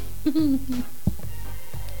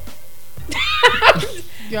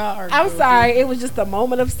 Y'all are I'm goofy. sorry. It was just a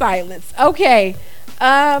moment of silence. Okay.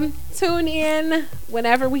 Tune in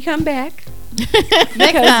whenever we come back.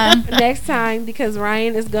 Next time. Next time, because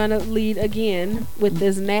Ryan is gonna lead again with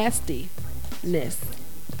this nastiness.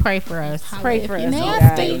 Pray for us. Pray for us, Nasty. you They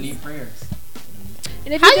guys. don't need prayers.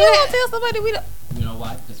 And if How you you do gonna tell somebody we don't? You know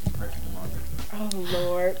why? Because we pray for them already. oh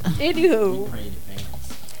Lord. We Anywho, pray in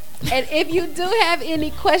advance. And if you do have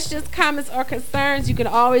any questions, comments, or concerns, you can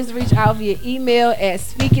always reach out via email at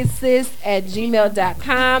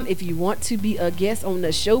speakingsis@gmail.com. If you want to be a guest on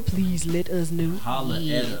the show, please let us know. Holla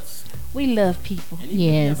at us. We love people. And if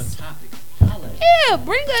you have a Yes. topic, holla at us. Yeah,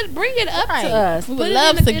 bring it up Right. to us. We Put would it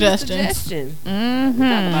love in the suggestions. suggestion. Talk Mm-hmm.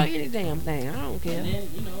 about any damn thing. I don't care. And then,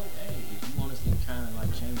 you know, hey, if you want us to kind of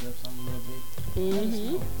like change up something a little bit, let us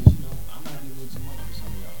Mhm. know. 'Cause, you know, I might be a little too much for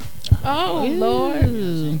some of y'all. Oh, Lord.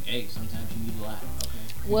 Ooh. Hey, sometimes you need a lot, okay?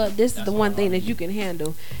 Well, this is That's the all one I thing need. that you can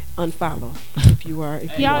handle. Unfollow if you are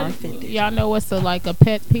Y'all, offended. y'all know what's a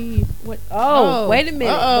pet peeve? What? Oh, Wait a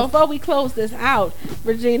minute. uh-oh. Before we close this out,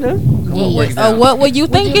 Regina, break it down. What were you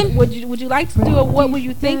thinking? would you like to do a what were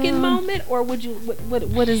you thinking moment, or would you what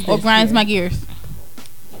is this? Or grinds here? my gears?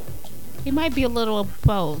 It might be a little of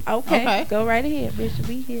both. Okay, Okay. go right ahead, Bishop.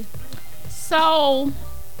 We here. So,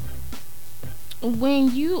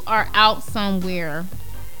 when you are out somewhere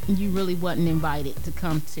you really wasn't invited to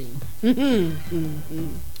come to,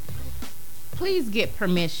 please get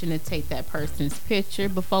permission to take that person's picture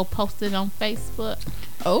before posting on Facebook.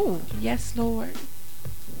 Oh, Yes, Lord.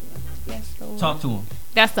 Yes, Lord. Talk to him.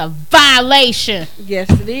 That's a violation. Yes,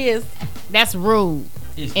 it is. That's rude.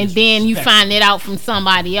 It's And then you disrespectful. find it out from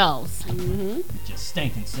somebody else. Mm-hmm. Just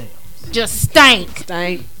stinking sales. Just stank.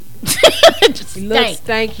 Stank. Just He looks stank.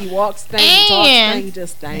 stank. He walks stank. He talks And- stank. He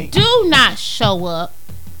just stank. Do not show up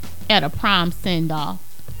at a prom send off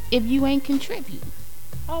if you ain't contribute.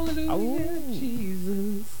 Hallelujah,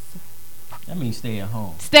 Jesus. That means stay at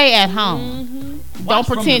home. Stay at home. Mm-hmm. Don't Watch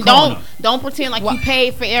from pretend. the corner. Don't pretend like you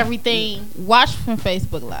paid for everything. watch from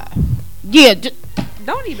Facebook Live. Yeah,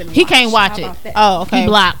 Don't even. He can't watch How it. about that? Oh, okay. he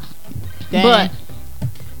blocked. Dang. But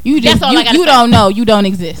you just That's all I gotta you say. don't know. You don't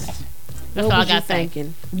exist. that's What all I was you got to say.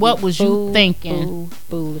 thinking? What was you Fool, thinking?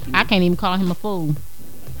 Fool of you. I can't even call him a fool.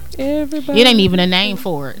 Everybody. It ain't even a name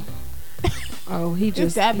for it. Oh, he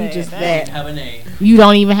just that he bad. just Dang. that. Have a name. You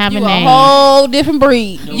don't even have You a a name. whole different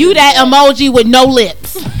breed. You that emoji with no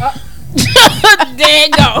lips. There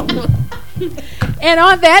you go. And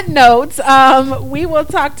on that note, we will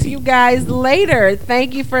talk to you guys later.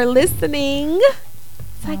 Thank you for listening.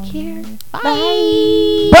 Take care.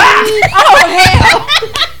 Bye. Oh hell,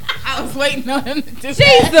 I was waiting on him to do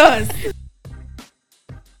Jesus.